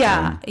out.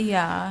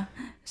 Yeah.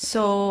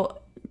 So,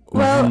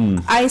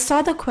 I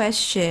saw the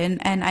question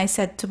and I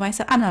said to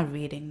myself, I'm not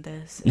reading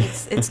this.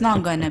 It's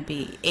not going to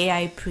be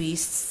AI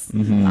priests,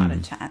 not a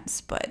chance.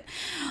 But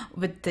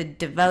with the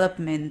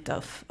development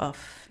of a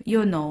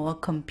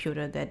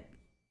computer that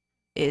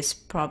is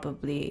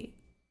probably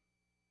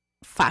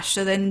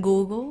faster than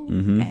Google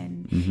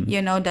and,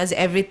 does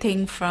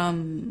everything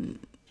from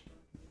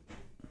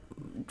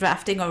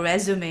drafting a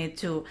resume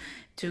to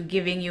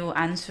giving you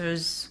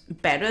answers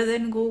better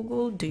than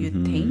Google, do you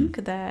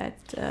think that,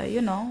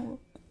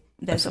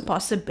 there's a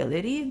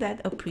possibility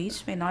that a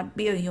priest may not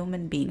be a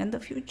human being in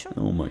the future?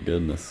 Oh my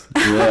goodness.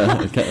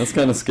 Yeah, that's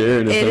kind of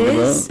scary to think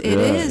about. It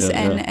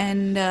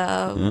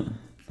is.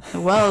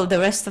 Well, the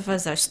rest of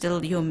us are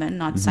still human,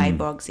 not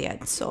cyborgs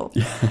yet. So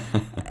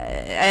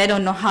I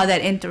don't know how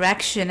that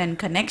interaction and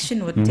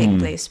connection would take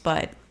place,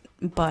 but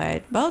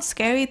but well,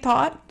 scary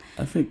thought.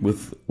 I think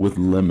with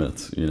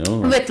limits, you know,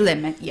 With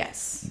limit,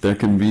 yes. there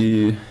can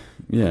be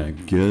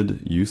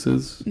good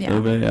uses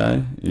of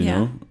AI, you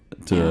know,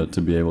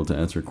 to be able to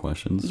answer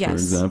questions, for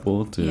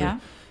example, to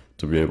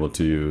be able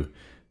to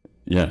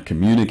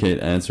communicate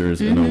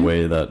answers in a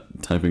way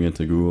that typing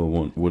into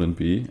Google wouldn't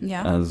be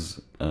as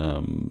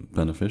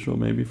beneficial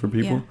maybe for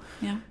people.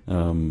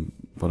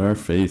 But our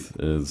faith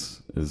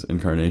is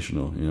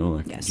incarnational, you know,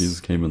 like Jesus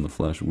came in the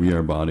flesh. We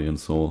are body and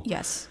soul.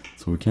 Yes.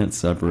 So we can't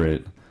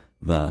separate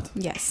that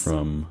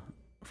from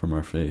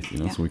our faith, you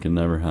know. So we can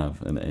never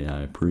have an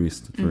AI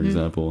priest, for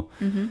example.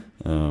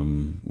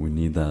 We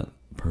need that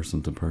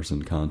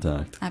person-to-person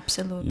contact.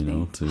 Absolutely. You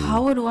know,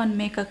 how would one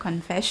make a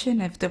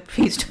confession if the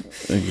priest...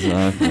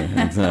 Exactly.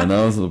 That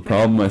was the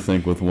problem, I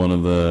think, with one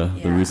of the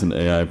recent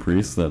AI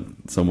priests, that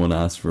someone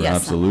asked for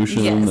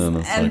absolution, and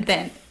it's and like,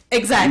 then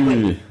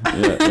exactly.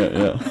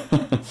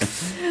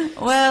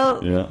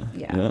 Well,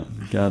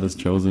 God has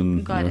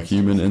chosen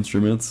human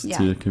instruments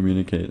to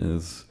communicate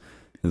his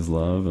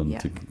love and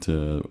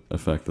to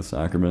affect the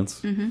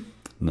sacraments,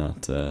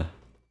 not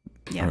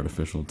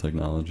artificial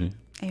technology.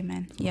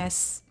 Amen.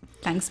 Yes.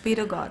 Thanks be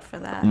to God for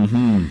that.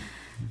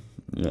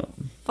 Yeah.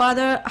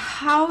 Father,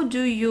 how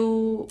do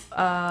you,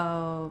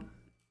 or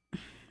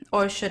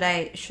should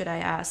I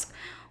ask,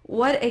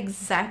 what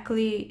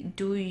exactly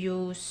do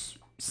you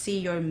see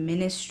your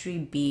ministry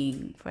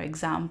being? For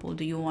example,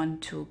 do you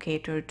want to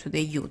cater to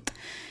the youth?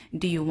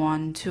 Do you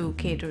want to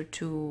cater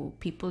to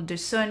people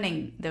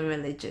discerning the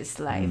religious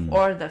life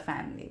or the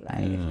family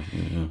life?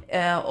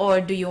 Or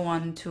do you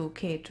want to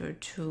cater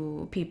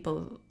to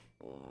people,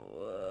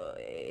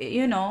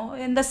 you know,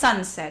 in the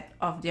sunset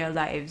of their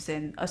lives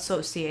and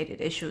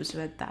associated issues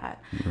with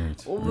that?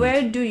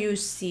 Where do you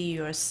see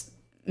your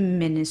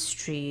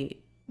ministry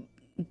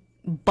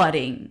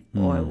budding,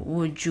 or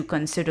would you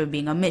consider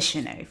being a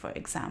missionary, for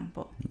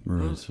example?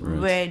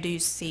 Where do you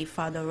see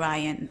Father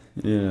Ryan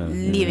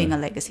leaving a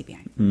legacy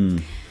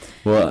behind?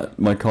 Well,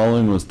 my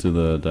calling was to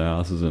the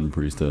diocesan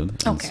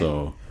priesthood, and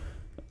so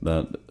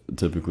that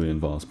typically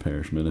involves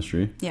parish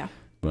ministry.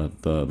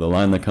 But the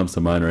line that comes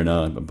to mind right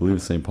now, I believe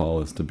St.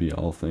 Paul, is to be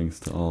all things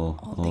to all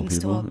things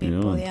people. To all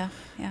people, you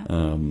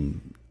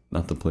know?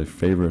 Not to play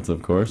favorites,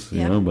 of course,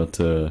 you know, but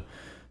to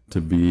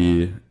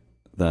be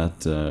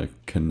that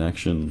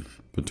connection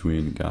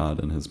between God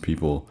and his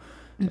people.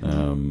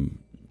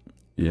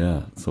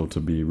 So to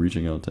be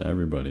reaching out to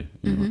everybody,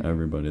 you know,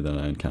 everybody that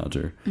I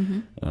encounter,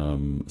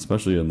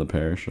 especially in the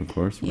parish, of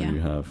course, where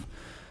you have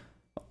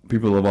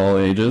people of all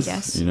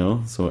ages, you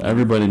know, so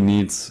everybody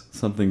needs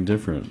something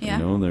different, you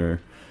know. There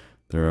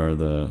are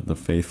the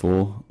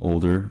faithful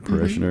older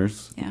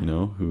parishioners, you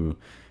know, who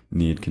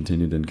need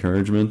continued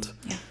encouragement.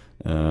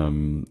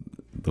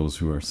 Those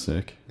who are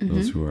sick,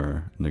 those who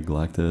are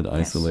neglected,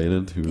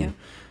 isolated, who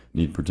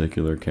need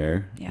particular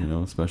care, you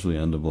know, especially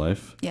end of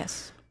life.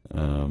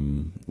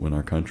 In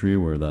our country,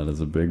 where that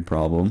is a big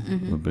problem, you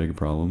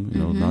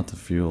know, not to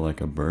feel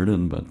like a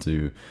burden, but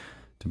to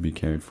be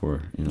cared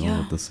for, you know,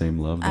 with the same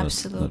love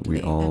that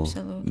we all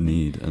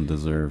need and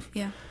deserve.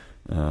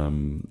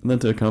 And then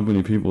to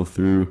accompany people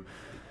through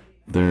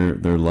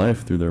their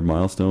life, through their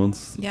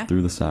milestones,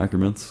 through the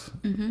sacraments,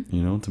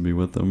 you know, to be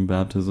with them,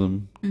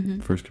 baptism,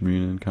 first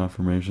communion,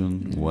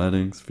 confirmation,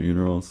 weddings,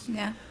 funerals.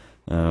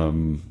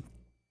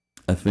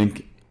 I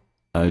think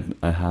I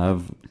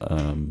have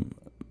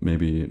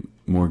maybe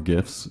more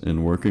gifts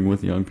in working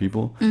with young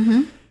people,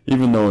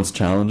 even though it's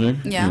challenging.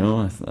 You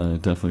know, I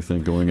definitely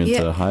think going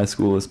into high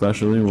school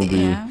especially will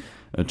be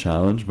a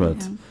challenge,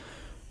 but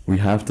we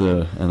have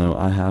to,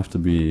 I have to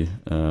be,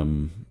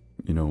 you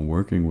know,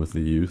 working with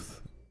the youth,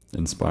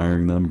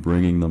 inspiring them,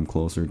 bringing them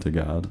closer to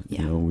God.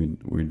 You know,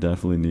 we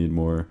definitely need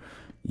more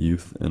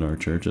youth in our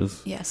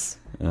churches.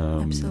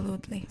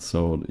 Absolutely.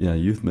 So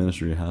youth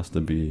ministry has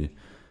to be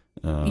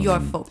your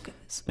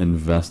focus,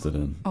 invested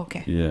in.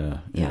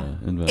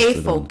 Invested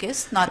a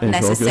focus, not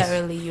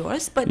necessarily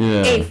yours, but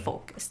a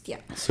focus.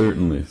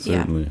 Certainly.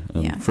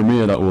 And for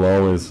me, that will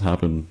always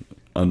happen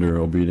under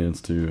obedience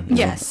to, you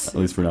know, at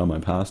least for now, my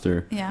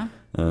pastor.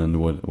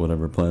 And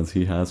whatever plans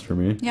he has for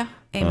me.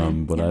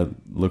 Amen. But I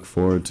look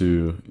forward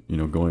to, you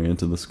know, going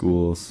into the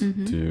schools,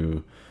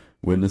 to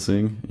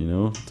witnessing, you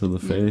know, to the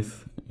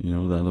faith. You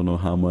know, I don't know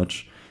how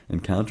much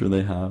encounter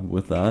they have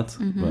with that,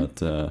 but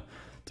to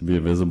be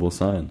a visible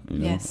sign, you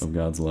know, of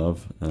God's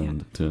love,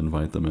 and to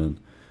invite them in.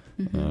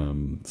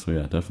 So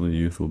definitely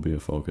youth will be a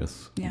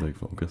focus, a big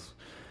focus.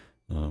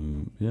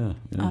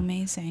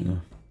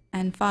 Amazing.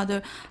 And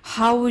Father,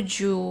 how would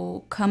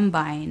you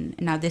combine,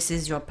 now this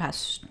is your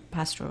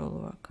pastoral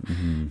work,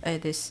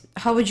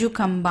 how would you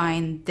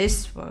combine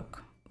this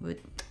work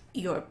with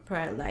your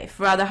prayer life?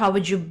 Rather, how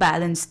would you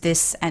balance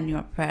this and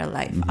your prayer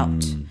life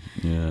out?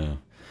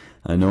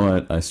 I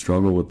know I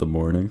struggle with the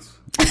mornings,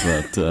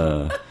 but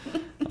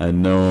I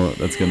know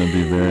that's going to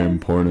be very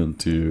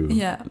important to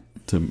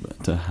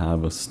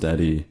have a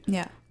steady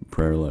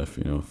prayer life,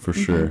 you know, for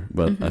sure.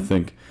 But I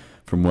think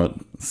from what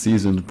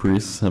seasoned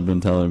priests have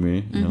been telling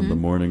me, you know, the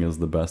morning is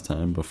the best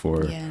time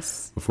before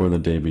the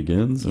day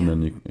begins, and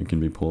then it can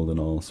be pulled in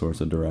all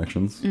sorts of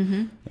directions.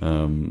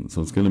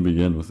 So it's going to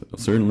begin with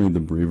certainly the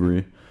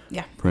breviary,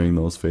 praying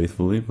those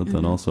faithfully, but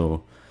then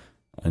also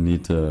I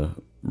need to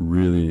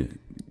really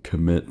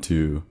commit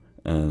to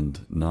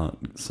and not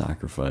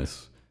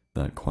sacrifice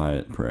that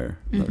quiet prayer,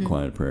 that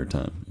quiet prayer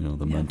time, you know,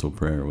 the mental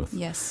prayer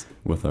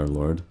with our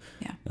Lord.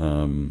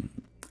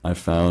 I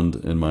found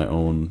in my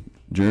own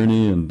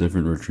journey and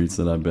different retreats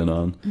that I've been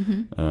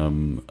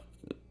on,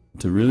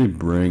 to really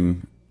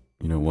bring,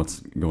 you know, what's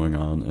going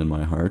on in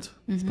my heart,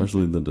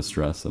 especially the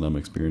distress that I'm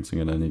experiencing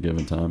at any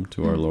given time,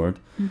 to our Lord,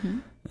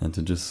 and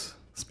to just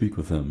speak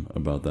with him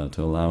about that,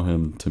 to allow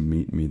him to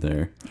meet me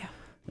there,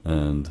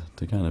 and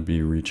to kind of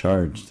be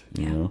recharged,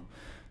 you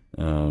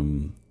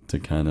know, to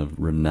kind of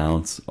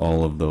renounce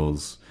all of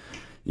those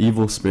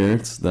evil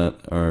spirits that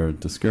are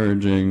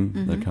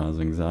discouraging, that cause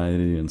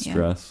anxiety and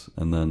stress,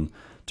 and then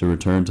to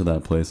return to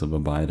that place of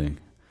abiding.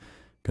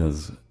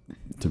 Because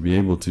to be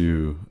able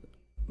to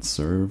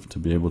serve, to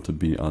be able to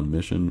be on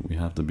mission, we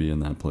have to be in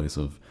that place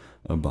of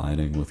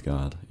abiding with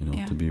God, you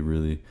know, to be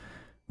really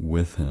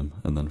with him.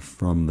 And then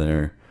from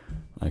there,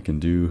 I can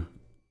do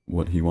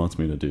what he wants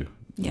me to do.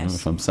 You know,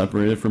 if I'm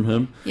separated from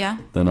him,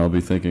 then I'll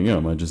be thinking,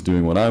 am I just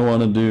doing what I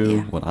want to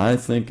do, what I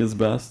think is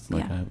best?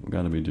 Like, I've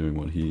got to be doing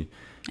what he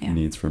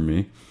needs from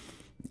me.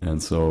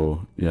 And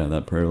so,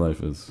 that prayer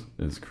life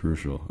is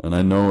crucial. And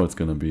I know it's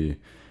going to be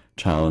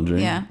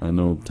challenging. I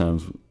know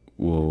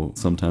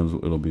sometimes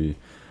it'll be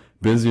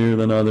busier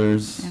than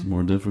others,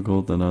 more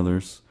difficult than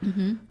others.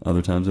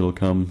 Other times it'll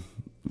come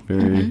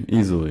very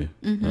easily.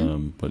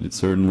 But it's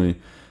certainly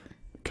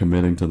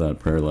committing to that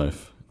prayer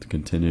life, to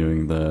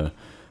continuing the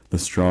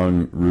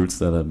strong roots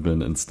that have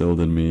been instilled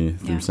in me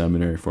through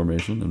seminary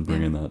formation and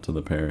bringing that to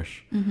the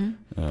parish.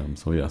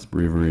 So yes,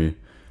 breviary,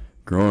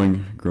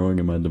 growing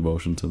in my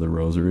devotion to the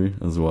Rosary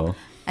as well.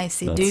 I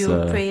see. Do you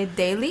pray it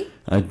daily?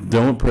 I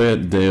don't pray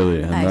it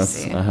daily, and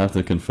I have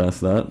to confess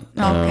that.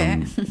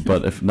 Okay.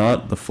 But if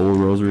not the full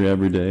Rosary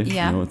every day, you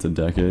know, it's a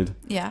decade.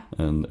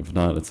 And if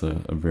not, it's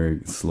a very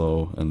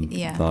slow and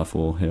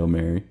thoughtful Hail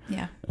Mary.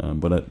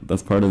 But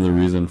that's part of the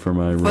reason for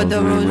my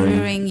Rosary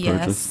ring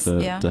purchase,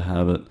 to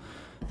have it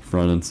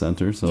front and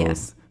center. So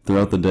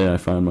throughout the day I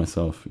find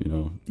myself, you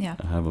know,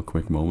 I have a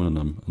quick moment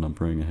and I'm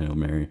praying a Hail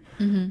Mary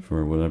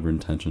for whatever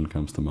intention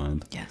comes to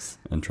mind.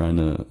 And trying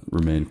to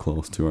remain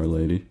close to Our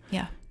Lady.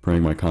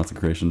 Praying my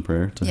consecration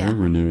prayer to her,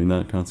 renewing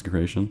that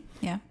consecration.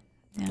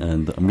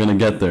 And I'm gonna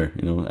get there,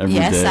 you know, every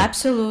day. Yes,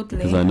 absolutely.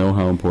 Because I know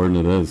how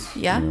important it is.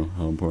 You know,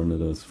 how important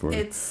it is for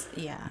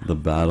the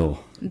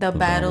battle. The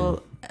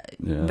battle.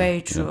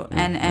 Very true.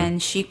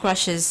 And she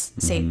crushes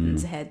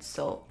Satan's head,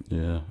 so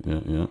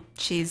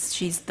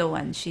she's the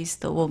one, she's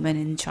the woman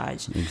in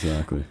charge.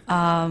 Exactly.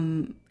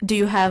 Do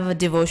you have a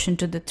devotion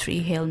to the 3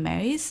 Hail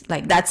Marys?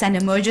 Like, that's an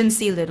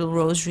emergency little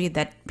rosary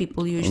that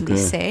people usually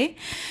say.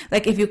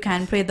 Like, if you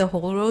can't pray the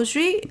whole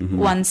rosary,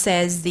 one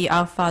says the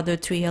Our Father,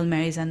 3 Hail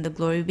Marys, and the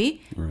Glory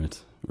Be. Right.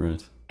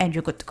 And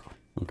you're good to go.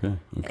 Okay.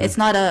 It's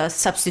not a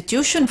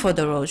substitution for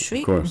the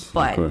rosary, of course.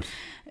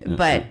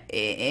 But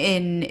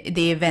in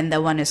the event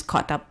that one is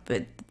caught up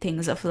with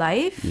things of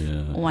life,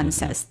 one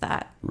says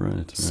that.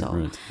 Right.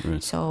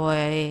 So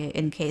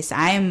in case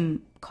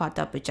I'm caught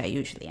up, which I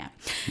usually am,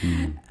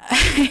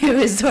 I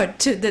resort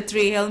to the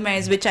 3 Hail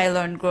Marys, which I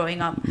learned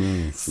growing up.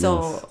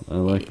 So I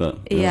like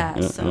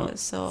that.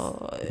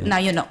 So now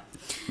you know.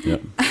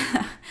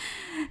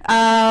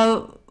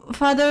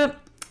 Father,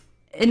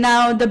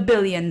 now the $1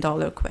 billion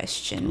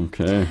question.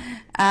 Okay.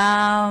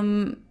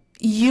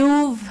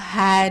 You've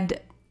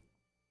had,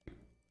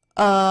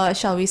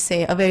 shall we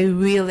say, a very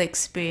real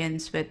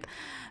experience with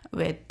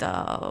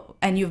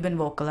and you've been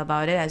vocal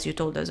about it, as you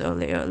told us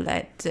earlier,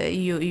 that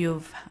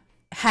you've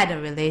had a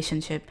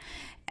relationship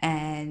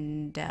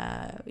and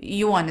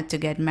you wanted to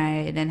get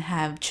married and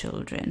have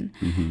children.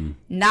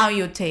 Now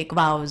you take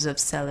vows of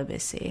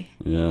celibacy.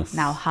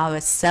 Now, how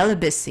has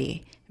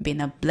celibacy been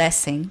a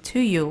blessing to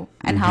you,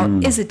 and how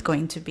is it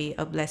going to be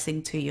a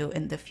blessing to you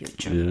in the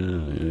future?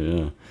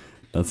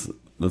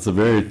 That's a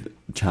very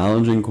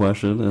challenging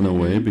question in a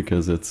way,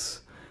 because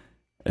it's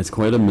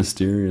quite a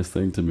mysterious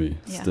thing to me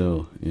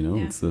still, you know.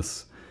 It's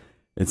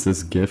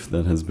this gift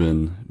that has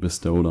been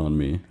bestowed on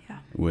me,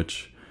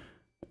 which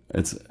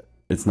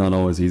it's not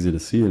always easy to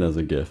see it as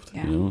a gift,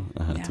 you know.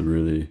 I had to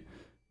really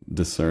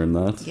discern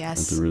that, and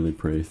to really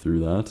pray through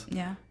that.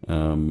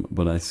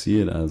 But I see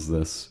it as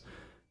this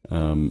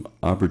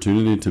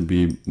opportunity to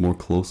be more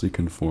closely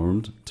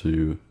conformed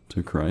to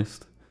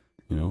Christ,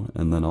 you know,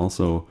 and then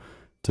also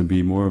to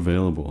be more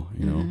available,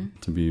 you know,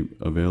 to be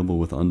available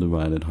with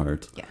undivided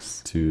heart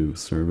to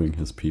serving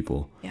his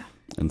people.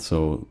 And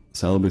so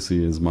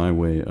celibacy is my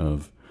way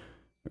of,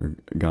 or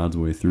God's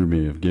way through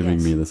me, of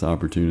giving me this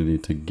opportunity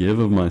to give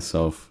of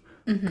myself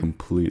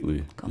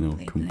completely, you know,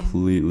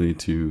 completely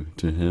to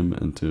him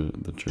and to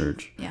the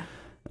church.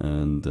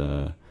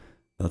 And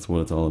that's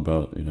what it's all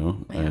about, you know.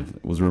 Yeah. I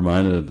was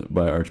reminded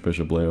by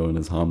Archbishop Leo in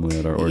his homily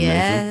at our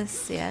ordination.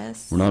 Yes, yes.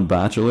 We're not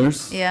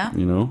bachelors, Yeah.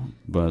 you know,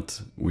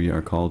 but we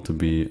are called to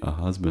be a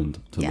husband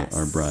to Yes.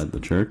 our bride, the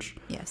church,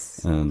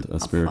 Yes. and a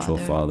spiritual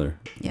father,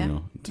 Yeah. you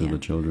know, to Yeah. the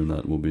children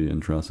that will be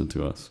entrusted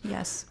to us.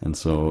 Yes. And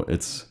so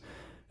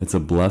it's a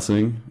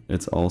blessing.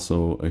 It's also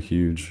a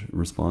huge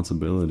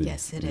responsibility.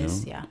 Yes, it you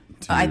is. know, Yeah.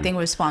 to- I think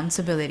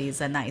responsibility is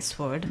a nice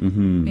word.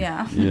 Mhm.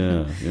 Yeah.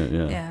 Yeah.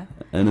 Yeah.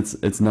 And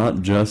it's not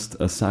just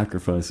a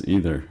sacrifice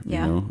either.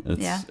 Yeah. You know,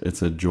 Yeah.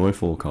 it's a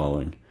joyful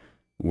calling,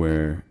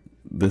 where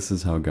this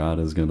is how God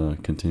is gonna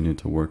continue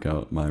to work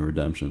out my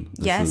redemption.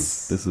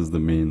 This is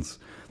the means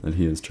that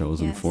He has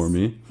chosen Yes. for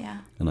me, Yeah.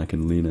 and I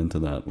can lean into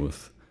that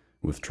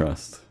with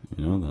trust.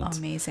 You know, that's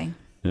Amazing.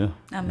 yeah,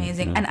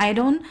 Amazing. yeah. And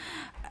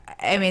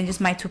I mean,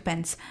 just my 2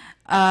 pence.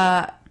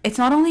 It's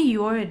not only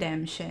your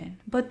redemption,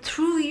 but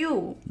through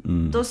you,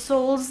 those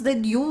souls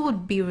that you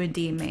would be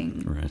redeeming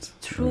Right.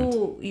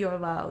 through your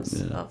vows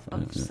Yeah, of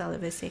yeah.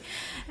 celibacy.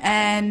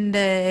 And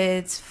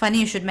it's funny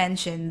you should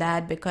mention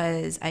that,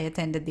 because I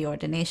attended the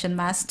ordination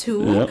mass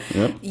too.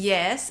 Yep.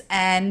 Yes,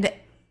 and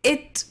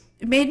it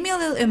made me a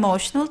little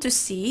emotional to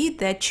see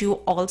that you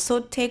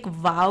also take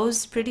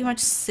vows pretty much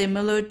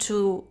similar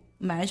to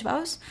marriage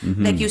vows.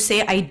 Like you say,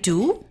 I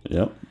do.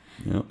 Yep.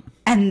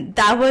 And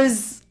that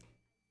was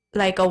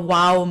like a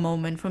wow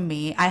moment for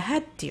me. I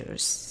had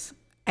tears.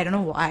 I don't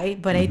know why,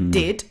 but I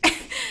did.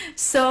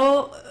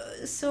 So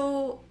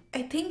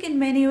I think in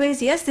many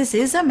ways, yes, this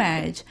is a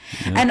marriage.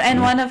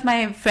 And one of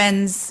my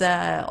friends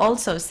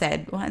also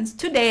said once,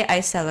 today I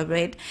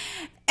celebrate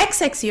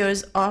XX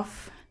years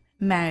of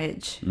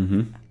marriage.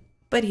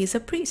 But he's a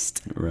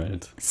priest.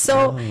 Right.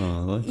 So I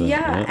like that.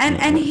 yeah,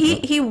 and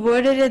he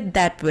worded it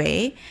that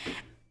way.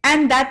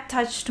 And that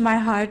touched my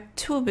heart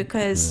too,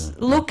 because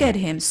look at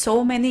him,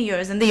 so many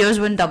years, and the years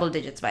were in double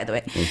digits, by the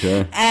way.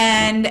 Okay.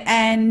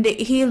 And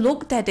he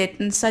looked at it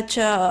in such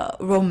a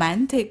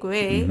romantic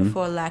way,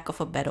 for lack of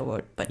a better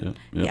word, but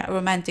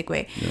romantic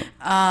way.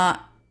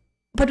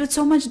 But with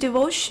so much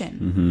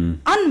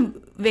devotion,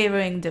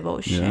 unwavering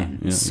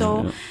devotion.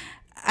 So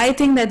I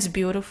think that's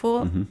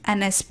beautiful,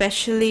 and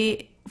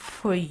especially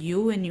for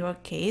you in your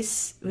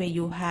case, where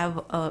you have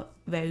a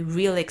very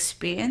real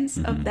experience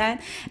of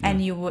that,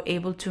 and you were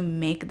able to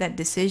make that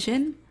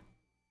decision,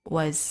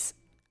 was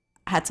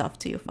hats off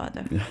to you,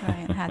 Father.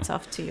 Right? Hats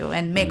off to you,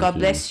 and may God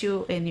bless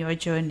you in your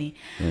journey.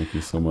 Thank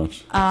you so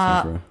much.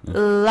 Sakura.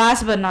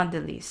 Last but not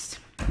the least,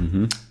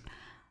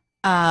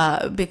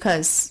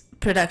 because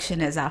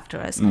production is after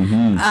us,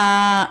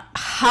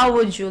 how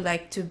would you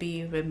like to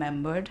be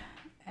remembered?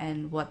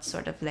 And what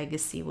sort of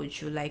legacy would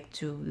you like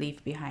to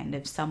leave behind?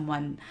 If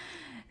someone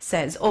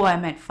says, oh, I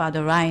met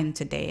Father Ryan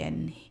today,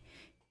 and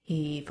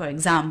he, for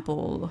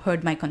example,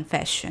 heard my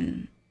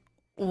confession,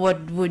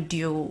 what would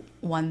you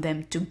want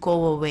them to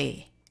go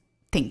away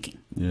thinking?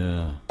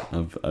 Yeah,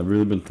 I've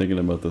really been thinking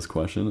about this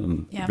question,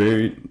 and Yeah.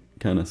 very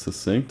kind of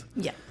succinct.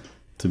 Yeah.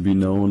 To be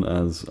known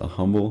as a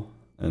humble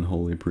and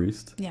holy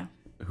priest Yeah.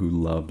 who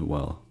loved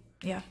well.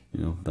 Yeah. You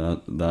know,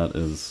 that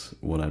is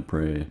what I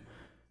pray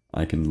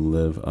I can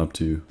live up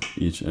to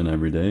each and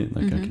every day.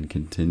 Like I can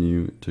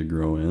continue to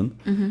grow in,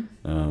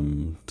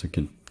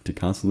 to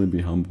constantly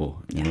be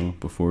humble, you know,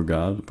 before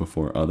God,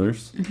 before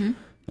others.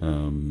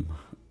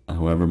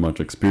 However much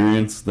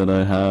experience that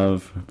I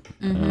have,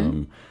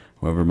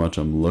 however much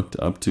I'm looked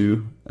up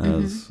to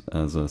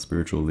as a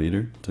spiritual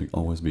leader, to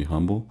always be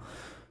humble,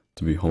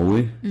 to be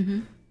holy,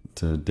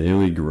 to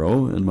daily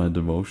grow in my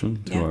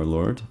devotion to our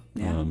Lord,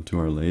 to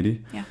Our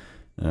Lady. Yeah.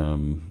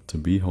 To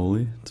be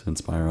holy, to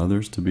inspire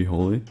others to be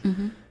holy,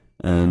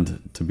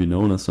 and to be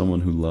known as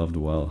someone who loved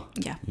well.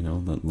 Yeah. You know,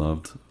 that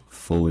loved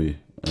fully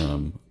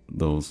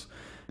those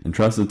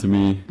entrusted to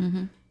me,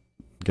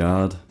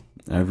 God,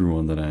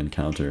 everyone that I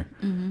encounter.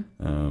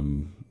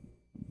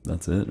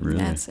 That's it, really.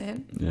 That's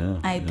it. Yeah.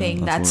 I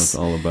think that's what it's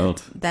all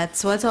about.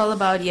 That's what it's all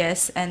about,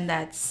 yes. And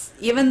that's,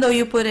 even though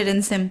you put it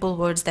in simple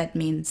words, that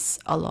means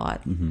a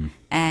lot.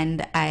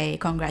 And I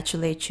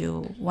congratulate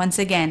you once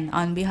again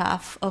on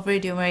behalf of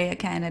Radio Maria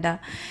Canada.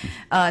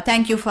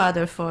 Thank you,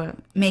 Father, for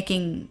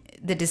making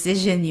the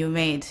decision you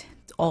made,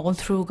 all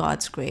through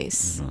God's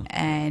grace.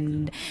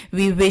 And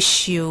we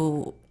wish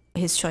you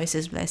His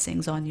choicest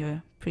blessings on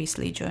your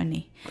priestly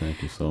journey.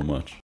 Thank you so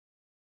much.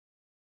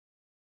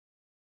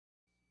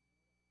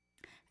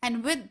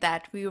 And with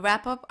that, we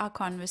wrap up our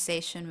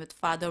conversation with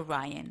Father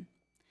Ryan.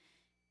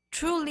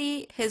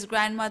 Truly, his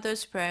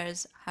grandmother's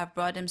prayers have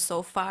brought him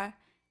so far,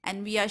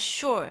 and we are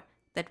sure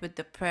that with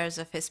the prayers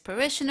of his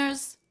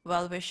parishioners,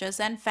 well-wishers,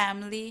 and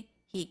family,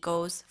 he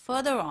goes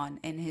further on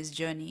in his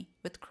journey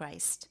with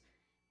Christ.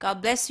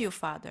 God bless you,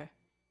 Father,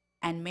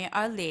 and may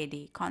Our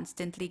Lady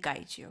constantly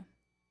guide you.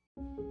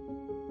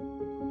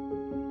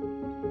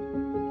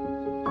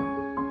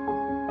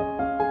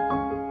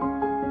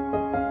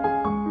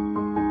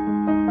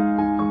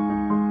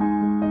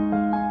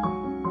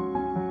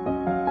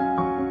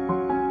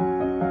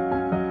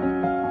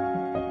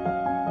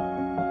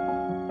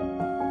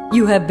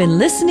 You have been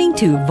listening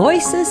to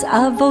Voices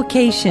of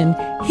Vocation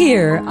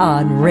here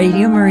on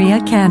Radio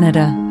Maria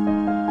Canada.